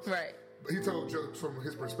jokes. Right. He told jokes from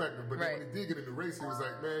his perspective, but then when he did get into race, he was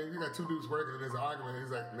like, man, you got two dudes working and there's an argument.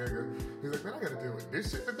 He's like, nigga. He's like, man, I got to deal with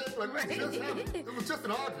this shit today. Like, it was just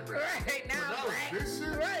an argument. Right, now was this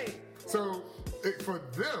shit. Right. So, for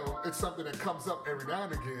them, it's something that comes up every now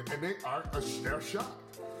and again, and they're shocked.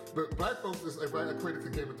 But black folks, if I equate it to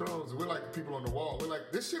Game of Thrones, we're like people on the wall. We're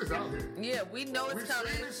like, this shit is out here. Yeah, we know it's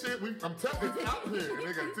coming. We've seen this shit. I'm telling you, it's out here. And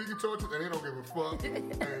they got tiki torches, and they don't give a fuck.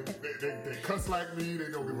 And they cuss like me.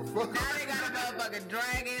 They don't give a fuck. Now they got a motherfucking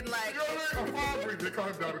dragon, like... You know, a fire breathing. They call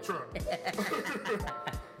him Donald Trump.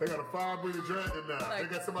 They got a fire breathing dragon now. Like,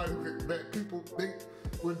 they got somebody that people...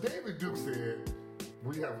 When David Duke said,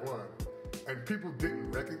 we have won, and people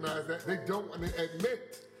didn't recognize that, they don't want to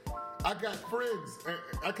admit... I got friends, and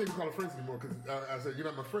I can't even call them friends anymore because I said, you're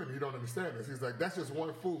not my friend, you don't understand this. He's like, that's just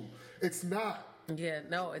one fool. It's not. Yeah,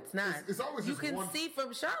 no, it's not. It's always you just can one... see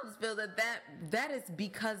from Charlottesville that is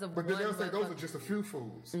because of But then they'll say those are just a few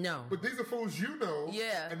fools. No. But these are fools you know.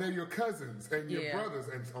 Yeah. And they're your cousins and your brothers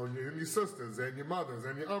and your sisters and your mothers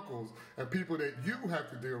and your uncles and people that you have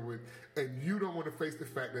to deal with, and you don't want to face the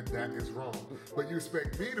fact that that is wrong. But you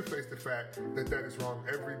expect me to face the fact that that is wrong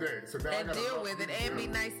every day. So now I gotta deal with it and be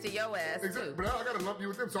nice to your ass too. But now I gotta lump you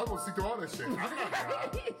with them, so I'm gonna see through all that shit. I'm not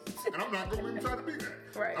God, and I'm not gonna even try to be that.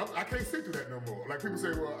 Right. I can't see through that no more. Like people say,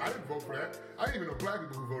 well, I didn't vote for that. I didn't even know black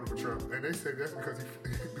people who voted for Trump, and they say that's because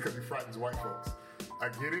he frightens white folks. I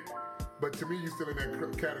get it, but to me, you're still in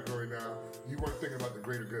that category now. You weren't thinking about the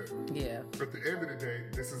greater good. Yeah. But at the end of the day,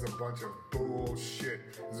 this is a bunch of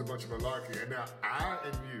bullshit. This is a bunch of malarkey. And now I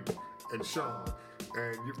and you and Sean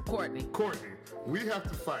and Courtney, we have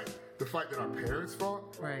to fight the fight that our parents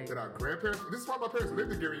fought, that our grandparents. This is why my parents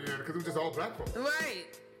lived in Gary, Indiana, because it was just all black folks.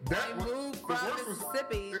 Right. They moved from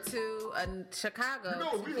Mississippi to Chicago. You know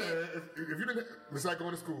what we had? If you didn't, it's like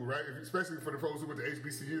going to school, right? Especially for the folks who went to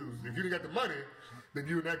HBCUs. If you didn't got the money, then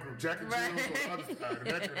you in that group, Jack and Jill on the other side, and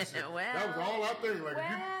that kind of shit. Well, that was all our thing. Like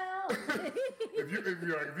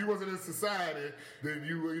if you wasn't in society, then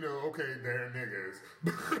you know, okay, they're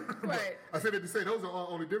niggas. Right. I said that to say those are all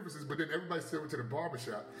only differences, but then everybody still went to the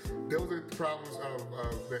barbershop. Those are the problems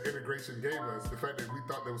of that integration gave us. The fact that we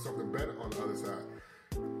thought there was something better on the other side.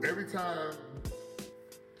 Every time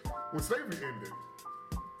when slavery ended,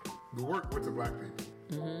 the work went to black people.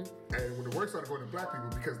 Mm-hmm. And when the work started going to black people,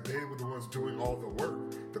 because they were the ones doing all the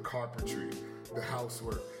work, the carpentry, the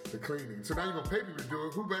housework, the cleaning. So now you're going to pay people to do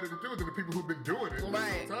it. Who better to do it than the people who've been doing it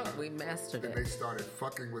right. the whole time? We mastered and it. And they started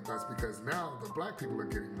fucking with us because now the black people are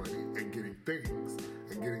getting money and getting things.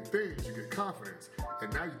 And getting things, you get confidence.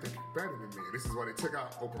 And now you think you're better than me. This is why they took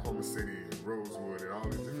out Oklahoma City and Rosewood and all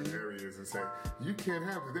these different areas and said, you can't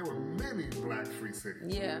have it. There were many black free cities.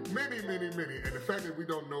 Yeah. Many. And the fact that we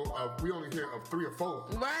don't know of, we only hear of 3 or 4.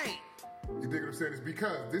 Right. You dig what I'm saying? It's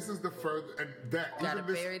because this is the further, and that gotta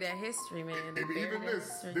bury that history, man. And even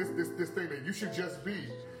this thing that you should just be,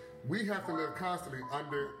 we have to live constantly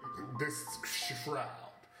under this shroud,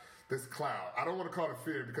 this cloud. I don't want to call it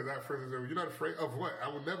fear because I have friends that say, you're not afraid of what? I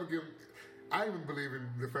will never give. I even believe in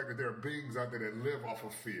the fact that there are beings out there that live off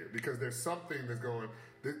of fear because there's something that's going,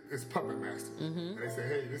 it's puppet masters. And they say,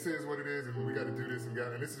 hey, this is what it is, and we got to do this, and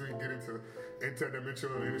this is when you get into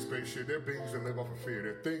interdimensional and interspace shit. There are beings that live off of fear.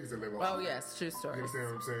 There are things that live off of fear. Yes, true story. You understand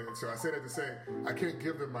what I'm saying? So I say that to say, I can't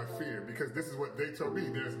give them my fear, because this is what they told me.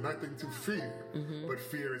 There's nothing to fear but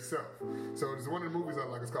fear itself. So there's one of the movies I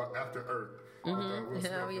like, it's called After Earth. With Will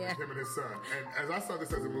Smith, him and his son. And as I saw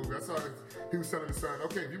this as a movie, I saw he was telling his son,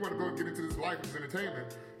 okay, if you want to go and get into this life, this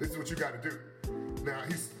entertainment, this is what you got to do. Now,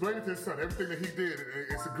 he's explaining to his son everything that he did.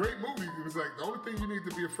 It's a great movie. It was like, the only thing you need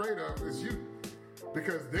to be afraid of is you.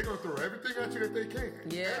 Because they're going to throw everything at you that they can.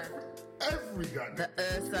 Yeah. Every goddamn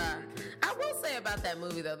thing. I will say about that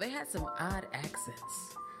movie, though, they had some odd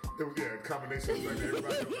accents. It was, a combination of like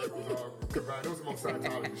everybody was all combined. It was some more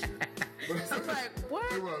Scientology shit. But I'm like,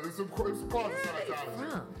 what? It was part of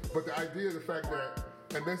Scientology. But the idea, the fact that,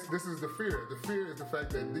 and this is the fear. The fear is the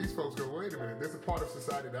fact that these folks go, wait a minute, there's a part of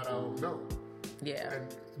society that I don't know. Yeah.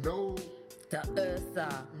 And the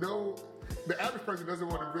average person doesn't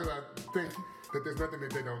want to think that there's nothing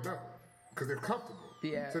that they don't know, because they're comfortable.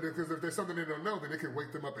 Yeah. So because if there's something they don't know, then it can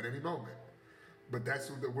wake them up at any moment. But that's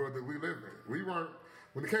the world that we live in. We weren't,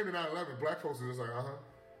 when it came to 9/11, black folks were just like,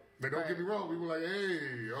 Now, don't get me wrong. We were like,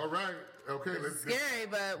 hey, all right, okay. It's scary,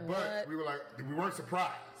 but what? We were like, we weren't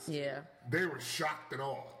surprised. Yeah. They were shocked and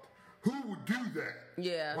awed. Who would do that?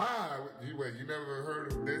 Yeah. Why? You never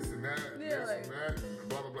heard of this and that, and this and that, and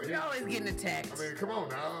blah, blah, blah. You're always getting attacked. I mean, come on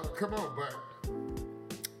now. Come on, but.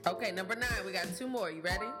 Okay, number 9. We got 2 more. You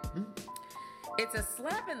ready? Mm-hmm. It's a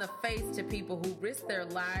slap in the face to people who risk their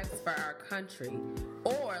lives for our country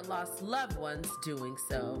or lost loved ones doing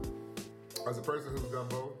so. As a person who's done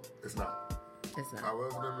both, it's not. It's not. I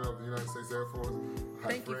was a member of the United States Air Force.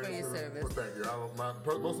 Thank you for your service. Well, thank you.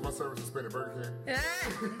 Most of my service was spent at Burger King.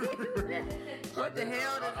 What the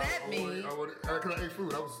hell does that mean? Because I ate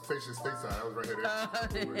food. I was stationed stateside. I was right here.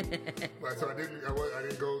 So I didn't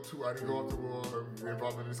go off the war,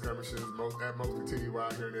 involved in the skirmishes. At most the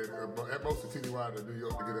TDY here and there. At most the TDY to New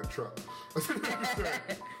York to get a truck.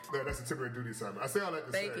 That's a temporary duty assignment. I say all that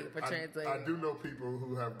to say. Thank you for translating. I do know people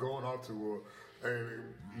who have gone off to war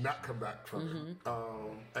and not come back from it.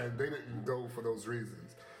 And they didn't go for those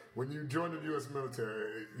reasons. When you join the U.S.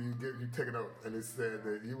 military, you take an oath, and it said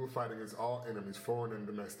that you will fight against all enemies, foreign and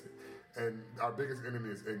domestic. And our biggest enemy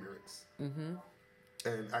is ignorance. And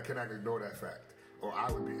I cannot ignore that fact, or I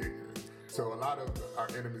would be ignorant. So a lot of our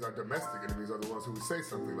enemies, our domestic enemies, are the ones who would say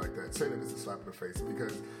something like that, say that it's a slap in the face,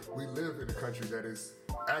 because we live in a country that is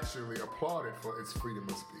actually applauded for its freedom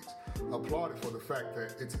of speech, applauded for the fact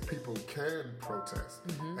that its people can protest,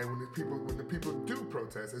 and when the people do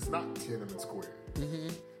protest, it's not Tiananmen Square. You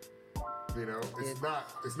know,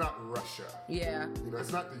 it's not Russia. Yeah. You know,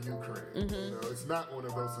 it's not the Ukraine. You know, it's not one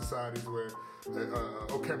of those societies where,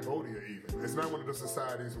 or Cambodia even. It's not one of those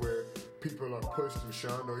societies where people are pushed and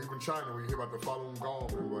shunned, or even China, where you hear about the Falun Gong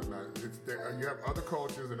and whatnot. You have other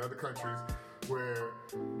cultures and other countries where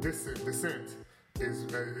dissent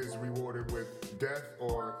is rewarded with death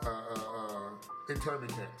or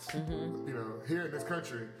internment camps. You know, here in this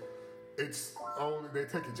country, it's only they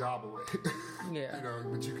take your job away. Yeah. You know,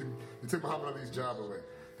 but they took Muhammad Ali's job away.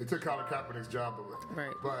 They took Colin Kaepernick's job away.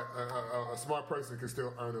 Right. But a smart person can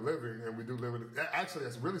still earn a living, and we do live in. Actually,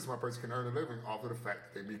 a really smart person can earn a living off of the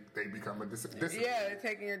fact that they become a dissident. Yeah, they're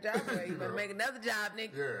taking your job away. You better make another job,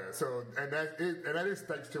 nigga. Yeah. So that is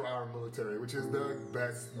thanks to our military, which is the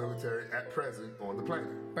best military at present on the planet.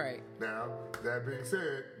 Right. Now, that being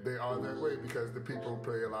said, they are that way because the people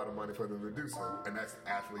pay a lot of money for them to do so, and that's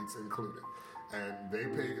athletes included. And they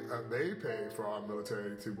pay for our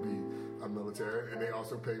military to be a military, and they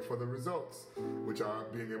also pay for the results, which are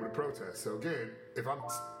being able to protest. So again, if I'm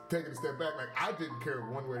taking a step back, like I didn't care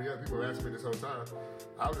one way or the other. People were asking me this whole time.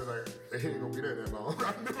 I was just like, he ain't gonna be there that long.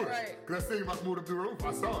 I knew it. Because I seen him move up through the roof.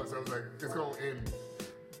 I saw it. So I was like, it's gonna end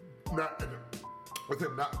with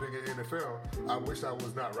him not being in the NFL. I wish I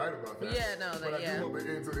was not right about that. Yeah, no, but I do hope it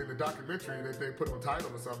ends in the documentary that they put him a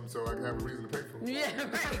title or something so I can have a reason to pay for it. Yeah,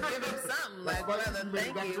 right. Give him something like, brother, thank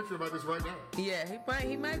you. Documentary about this right now. Yeah,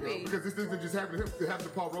 he might be. Because this didn't just happen to him. It happened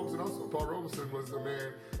to Paul Robeson also. Paul Robeson was a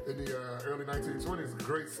man in the early 1920s, a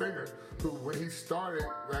great singer, who when he started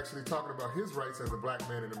actually talking about his rights as a black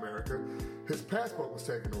man in America, his passport was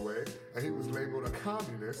taken away and he was labeled a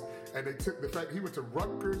communist, and they took the fact he went to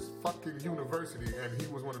Rutgers fucking University, and he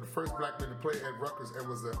was one of the first black men to play at Rutgers and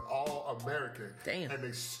was an all-American. Damn. And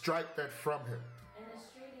they striped that from him. And a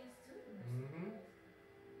straight A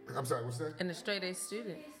student. I'm sorry, what's that? And a straight A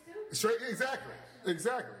student.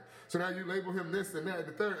 Exactly. So now you label him this and that and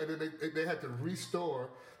the third, and then they had to restore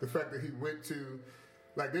the fact that he went to,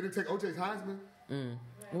 like, they didn't take OJ's Heisman.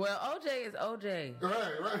 Well, OJ is OJ.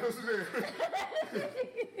 Right. That's what it is.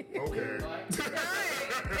 Okay. Right.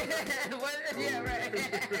 Yeah, right.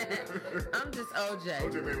 I'm just OJ.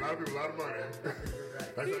 OJ made a lot of people a lot of money.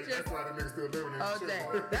 That's why the niggas still living in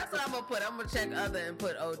OJ. That's what I'm gonna put. I'm gonna check other and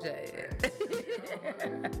put OJ.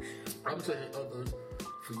 I'm checking others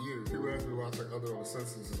for years. People ask me why I check other on the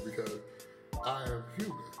census is because I am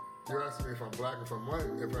human. You're asking me if I'm black, if I'm white,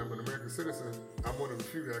 if I'm an American citizen. I'm one of the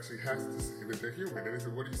few that actually has to say that they're human. And they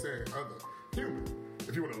said, what are you saying? Other. Human.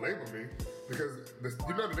 If you want to label me, because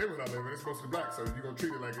you know the neighborhood I live in, it's mostly black, so you're going to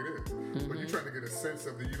treat it like it is. But you're trying to get a sense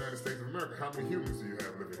of the United States of America. How many humans do you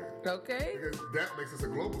have living here? Okay. Because that makes us a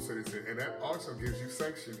global citizen, and that also gives you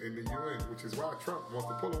sanction in the UN, which is why Trump wants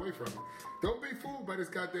to pull away from it. Don't be fooled by this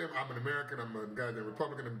goddamn, I'm an American, I'm a goddamn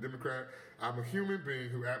Republican, I'm a Democrat. I'm a human being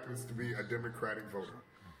who happens to be a Democratic voter.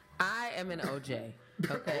 I am an OJ.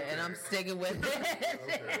 Okay, and I'm sticking with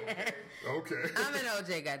it. Okay. I'm an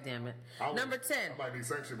OJ, goddammit. Number 10. I might need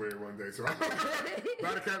sanctuary one day, so I'm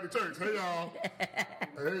not a Catholic church. Hey, y'all.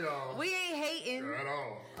 Hey, y'all. We ain't hating. At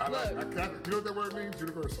all. I Catholic. You know what that word means?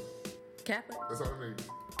 Universal. Catholic? That's all it means.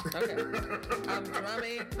 Okay. I'm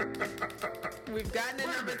drumming. We've gotten to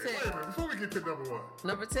number 10. Wait a minute. Before we get to number 1.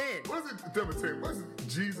 Number 10. Was it number 10? Wasn't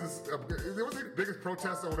Jesus, was he the biggest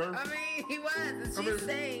protest on earth? I mean, he was. And she's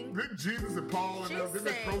saying. Didn't Jesus and Paul and them, didn't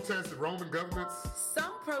they protest the Roman governments?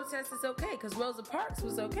 Some protests is okay, because Rosa Parks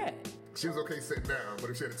was okay. She was okay sitting down, but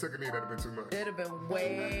if she had took a knee, that'd have been too much. It'd have been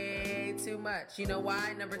way too much. You know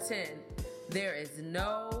why? Number 10. There is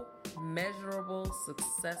no measurable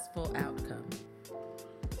successful outcome.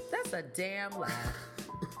 That's a damn lie.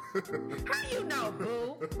 How you know,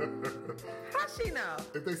 boo? How she know?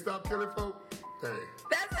 If they stop killing folk, hey.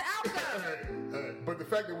 That's an outcome. Hey. But the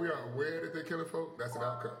fact that we are aware that they're killing folk, that's an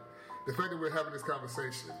outcome. The fact that we're having this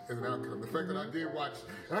conversation is an outcome. The fact that I did watch,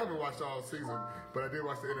 and I haven't watched all season, but I did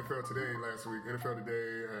watch the NFL Today last week, NFL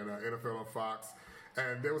Today and NFL on Fox.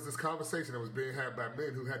 And there was this conversation that was being had by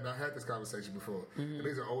men who had not had this conversation before. And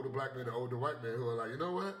these are older black men and older white men who are like, you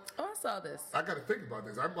know what? Oh, I saw this. I got to think about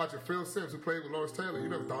this. I'm watching Phil Simms, who played with Lawrence Taylor. You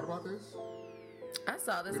never thought about this? I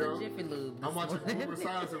saw this on Jiffy Lube. I'm watching Boomer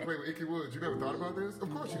Science, who played with Icky Woods. You never thought about this? Of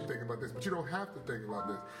course you think about this, but you don't have to think about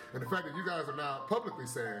this. And the fact that you guys are now publicly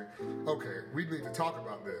saying, okay, we need to talk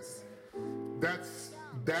about this,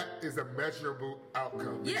 that is a measurable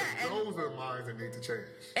outcome. Yeah, those are the minds that need to change.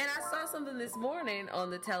 And I saw something this morning on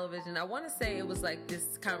the television. I want to say it was like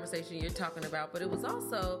this conversation you're talking about, but it was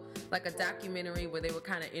also like a documentary where they were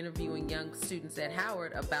kind of interviewing young students at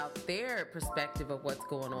Howard about their perspective of what's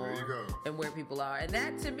going on and where people are. And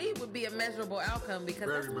that to me would be a measurable outcome because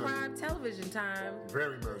that's prime television time.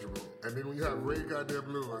 Very measurable. And then when you have Ray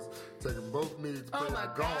goddamn Lewis taking both knees, praying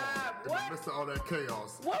to God in the midst of all that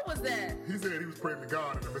chaos. What was that? He said he was praying to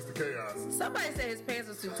God in the midst of chaos. Somebody said his pants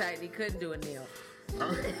was too tight and he couldn't do a kneel.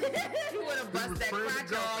 He would have busted that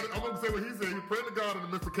crotch open. I'm going to say what he said. He prayed to God in the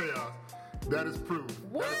midst of chaos. That is proof.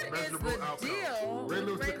 What that is measurable is the outcome. deal Ray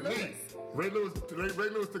Lewis with took a knee. Ray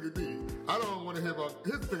Lewis took a knee. I don't want to hear about.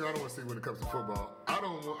 Here's the thing I don't want to see when it comes to football. All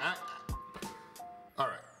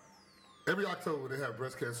right. Every October they have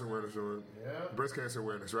breast cancer awareness on. Yeah. Breast cancer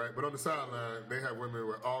awareness, right? But on the sideline they have women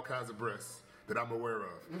with all kinds of breasts that I'm aware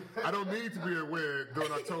of. I don't need to be aware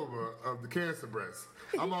during October of the cancer breast.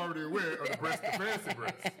 I'm already aware of the breast, the fancy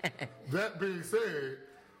breast. That being said,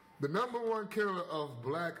 the number one killer of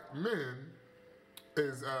black men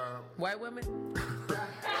is white women.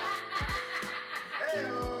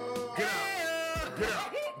 Get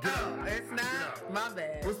out. It's not my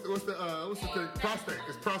bad. What's the thing? Prostate.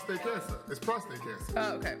 It's prostate cancer. It's prostate cancer.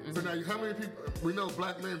 Oh, okay. So now, how many people we know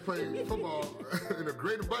black men play football in a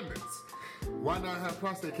great abundance? Why not have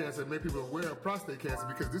prostate cancer and make people aware of prostate cancer?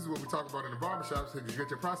 Because this is what we talk about in the barbershops. You get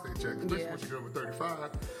your prostate checked, especially once you go over 35.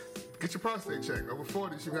 Get your prostate checked. Over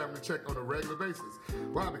 40, you should have them checked on a regular basis.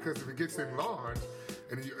 Why? Because if it gets enlarged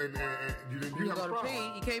and you have a problem.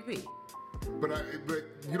 Pee, you can't pee. But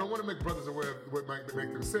you don't want to make brothers aware of what might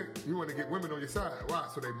make them sick. You want to get women on your side. Why?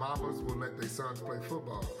 So their mamas will let their sons play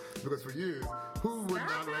football. Because for years, who would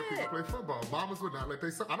not let people play football? Mamas would not let their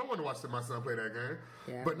son. I don't want to watch my son play that game.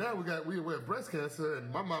 Yeah. But now we aware of breast cancer, and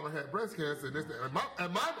my mama had breast cancer, and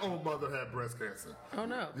my own mother had breast cancer. Oh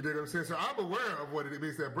no! You dig what I'm saying? So I'm aware of what it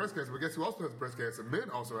means to have breast cancer. But guess who also has breast cancer? Men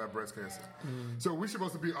also have breast cancer. So we're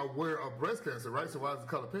supposed to be aware of breast cancer, right? So why is the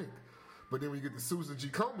color pink? But then when you get the Susan G.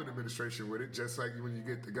 Komen administration with it, just like when you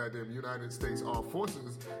get the goddamn United States Armed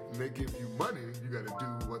Forces and they give you money, you got to do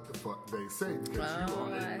what the fuck they say because you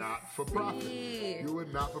are a not-for-profit. You are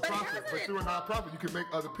not-for-profit. But through a non-profit, you can make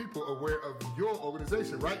other people aware of your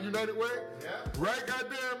organization. Right, United Way? Yeah. Right,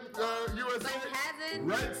 goddamn USA? hasn't-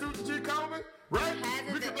 Right, Suits G Comic? Right?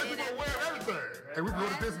 hasn't We can the make people aware of everything. And we can go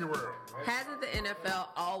to Disney World. Hasn't the NFL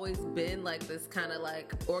always been like this kind of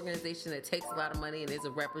like organization that takes a lot of money and is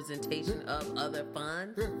a representation of other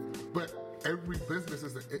funds? Yeah, but every business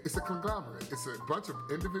it's a conglomerate. It's a bunch of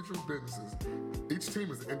individual businesses. Each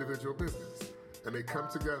team is an individual business. And they come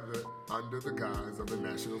together under the guise of the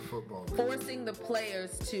National Football League. Forcing the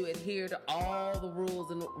players to adhere to all the rules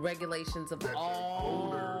and regulations of That all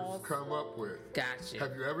the owners come up with. Gotcha.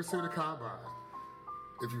 Have you ever seen a combine?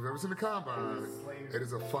 If you've ever seen a combine, it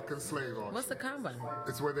is a fucking slave auction. What's the combine?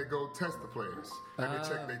 It's where they go test the players. And they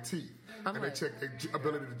check their teeth. I'm And like- they check their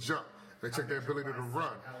ability to jump. They check their ability to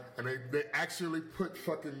run. And they actually put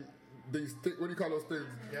fucking these, what do you call those things?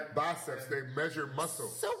 Biceps. They measure muscle.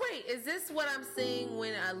 So wait, is this what I'm seeing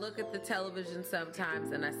when I look at the television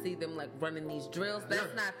sometimes and I see them like running these drills? That's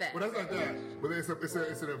Yeah. not that. Well, that's not that. But it's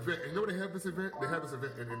an event. And you know where they have this event? They have this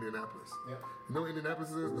event in Indianapolis. Yeah. You know what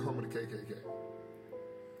Indianapolis is? The home of the KKK.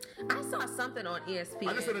 I saw something on ESPN.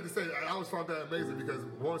 I just said that to say, I always found that amazing because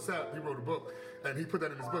Warren Sapp, he wrote a book, and he put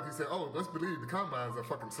that in his book. He said, oh, let's believe the combine's a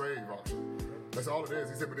fucking slave auction. That's all it is.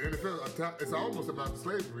 He said, but the NFL, it's almost about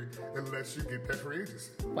slavery unless you get that free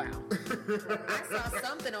agency. Wow. I saw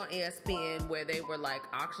something on ESPN where they were like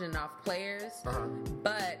auctioning off players,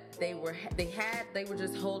 but they were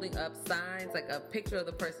just holding up signs, like a picture of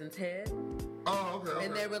the person's head, Oh, okay.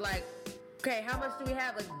 and they were like, okay, how much do we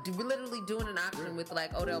have? Like literally doing an auction with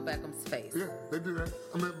like Odell Beckham's face. Yeah, they do that.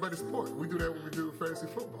 I mean, but it's sport. We do that when we do fantasy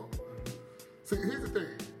football. See, here's the thing.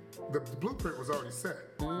 The blueprint was already set.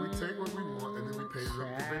 We take what we want and then we pay them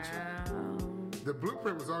eventually. The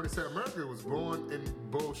blueprint was already set. America was born in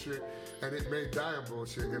bullshit and it may die in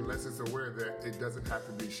bullshit unless it's aware that it doesn't have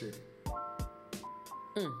to be shitty.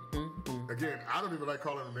 Again, I don't even like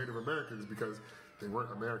calling them Native Americans because they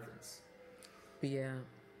weren't Americans. Yeah.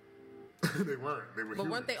 They weren't. They were But weren't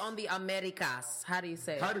humans. they on the Americas? How do you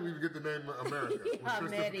say it? How did we even get the name America? When Christopher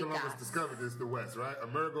Americas. Columbus discovered this, the West, right?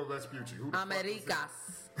 Amerigo Vespucci. Who the fuck was Americas.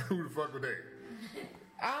 that? Who the fuck were they?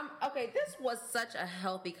 Okay, this was such a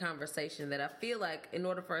healthy conversation that I feel like in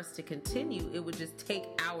order for us to continue, it would just take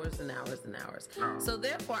hours and hours and hours. Oh. So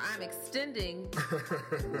therefore, I'm extending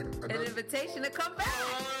an invitation to come back.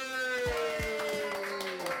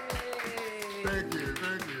 Thank you.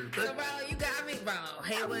 So, bro, you got me, bro.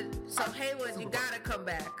 Haywood. So, Haywood, you gotta come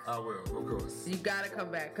back. I will, of course. You gotta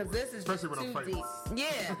come back because this is Especially just when I'm too deep. famous.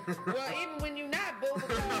 Yeah. Well, even when you're not, boo,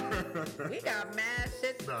 because we got mad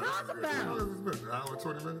shit to talk How long about. has this been? An hour and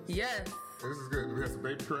 20 minutes? Yes. This is good. We had some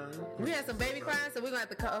baby crying. We had some baby crying, so we're gonna have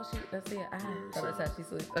to cut. Oh, let's see it. That's how she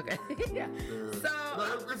sleeps. Okay. Yeah. So,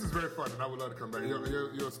 No, this is very fun, and I would love to come back.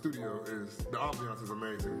 Your studio is, the ambiance is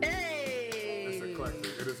amazing. hey. It's eclectic.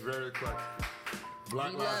 It is very eclectic.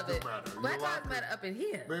 Black We lives love do it. matter. You Black know why? lives matter up in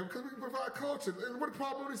here. Man, because we can provide culture. And what the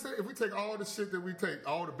problem when they say, if we take all the shit that we take,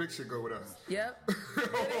 all the big shit go with us. Yep. all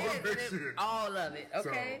the big shit. All of it.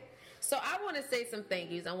 Okay. So I want to say some thank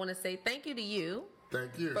yous. I want to say thank you to you.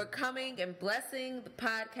 Thank you. For coming and blessing the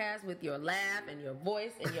podcast with your laugh and your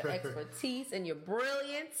voice and your expertise and your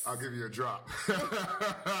brilliance. I'll give you a drop.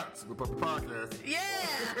 Super Puppy Podcast. Yeah.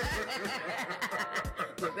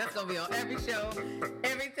 Look, that's going to be on every show,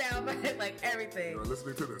 every town, like everything. You're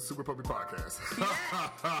listening to the Super Puppy Podcast.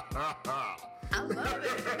 I love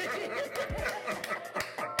it.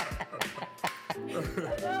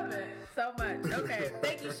 I love it so much. Okay.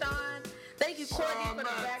 Thank you, Sean. Thank you, Courtney, for the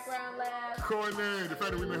background laugh. Courtney, the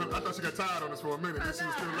fact that we made her, I thought she got tired on us for a minute, and she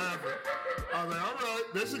was still laughing. I was like, all right,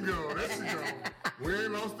 there she go. We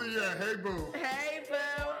ain't lost it yet. Hey, boo. Hey,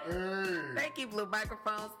 Boo. Hey. Thank you, Blue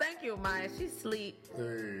Microphones. Thank you, Maya. She's asleep.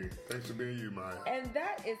 Hey, thanks for being you, Maya. And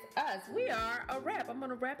that is us. We are a wrap. I'm going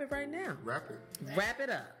to wrap it right now. Wrap it. Wrap it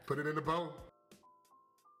up. Put it in the bowl.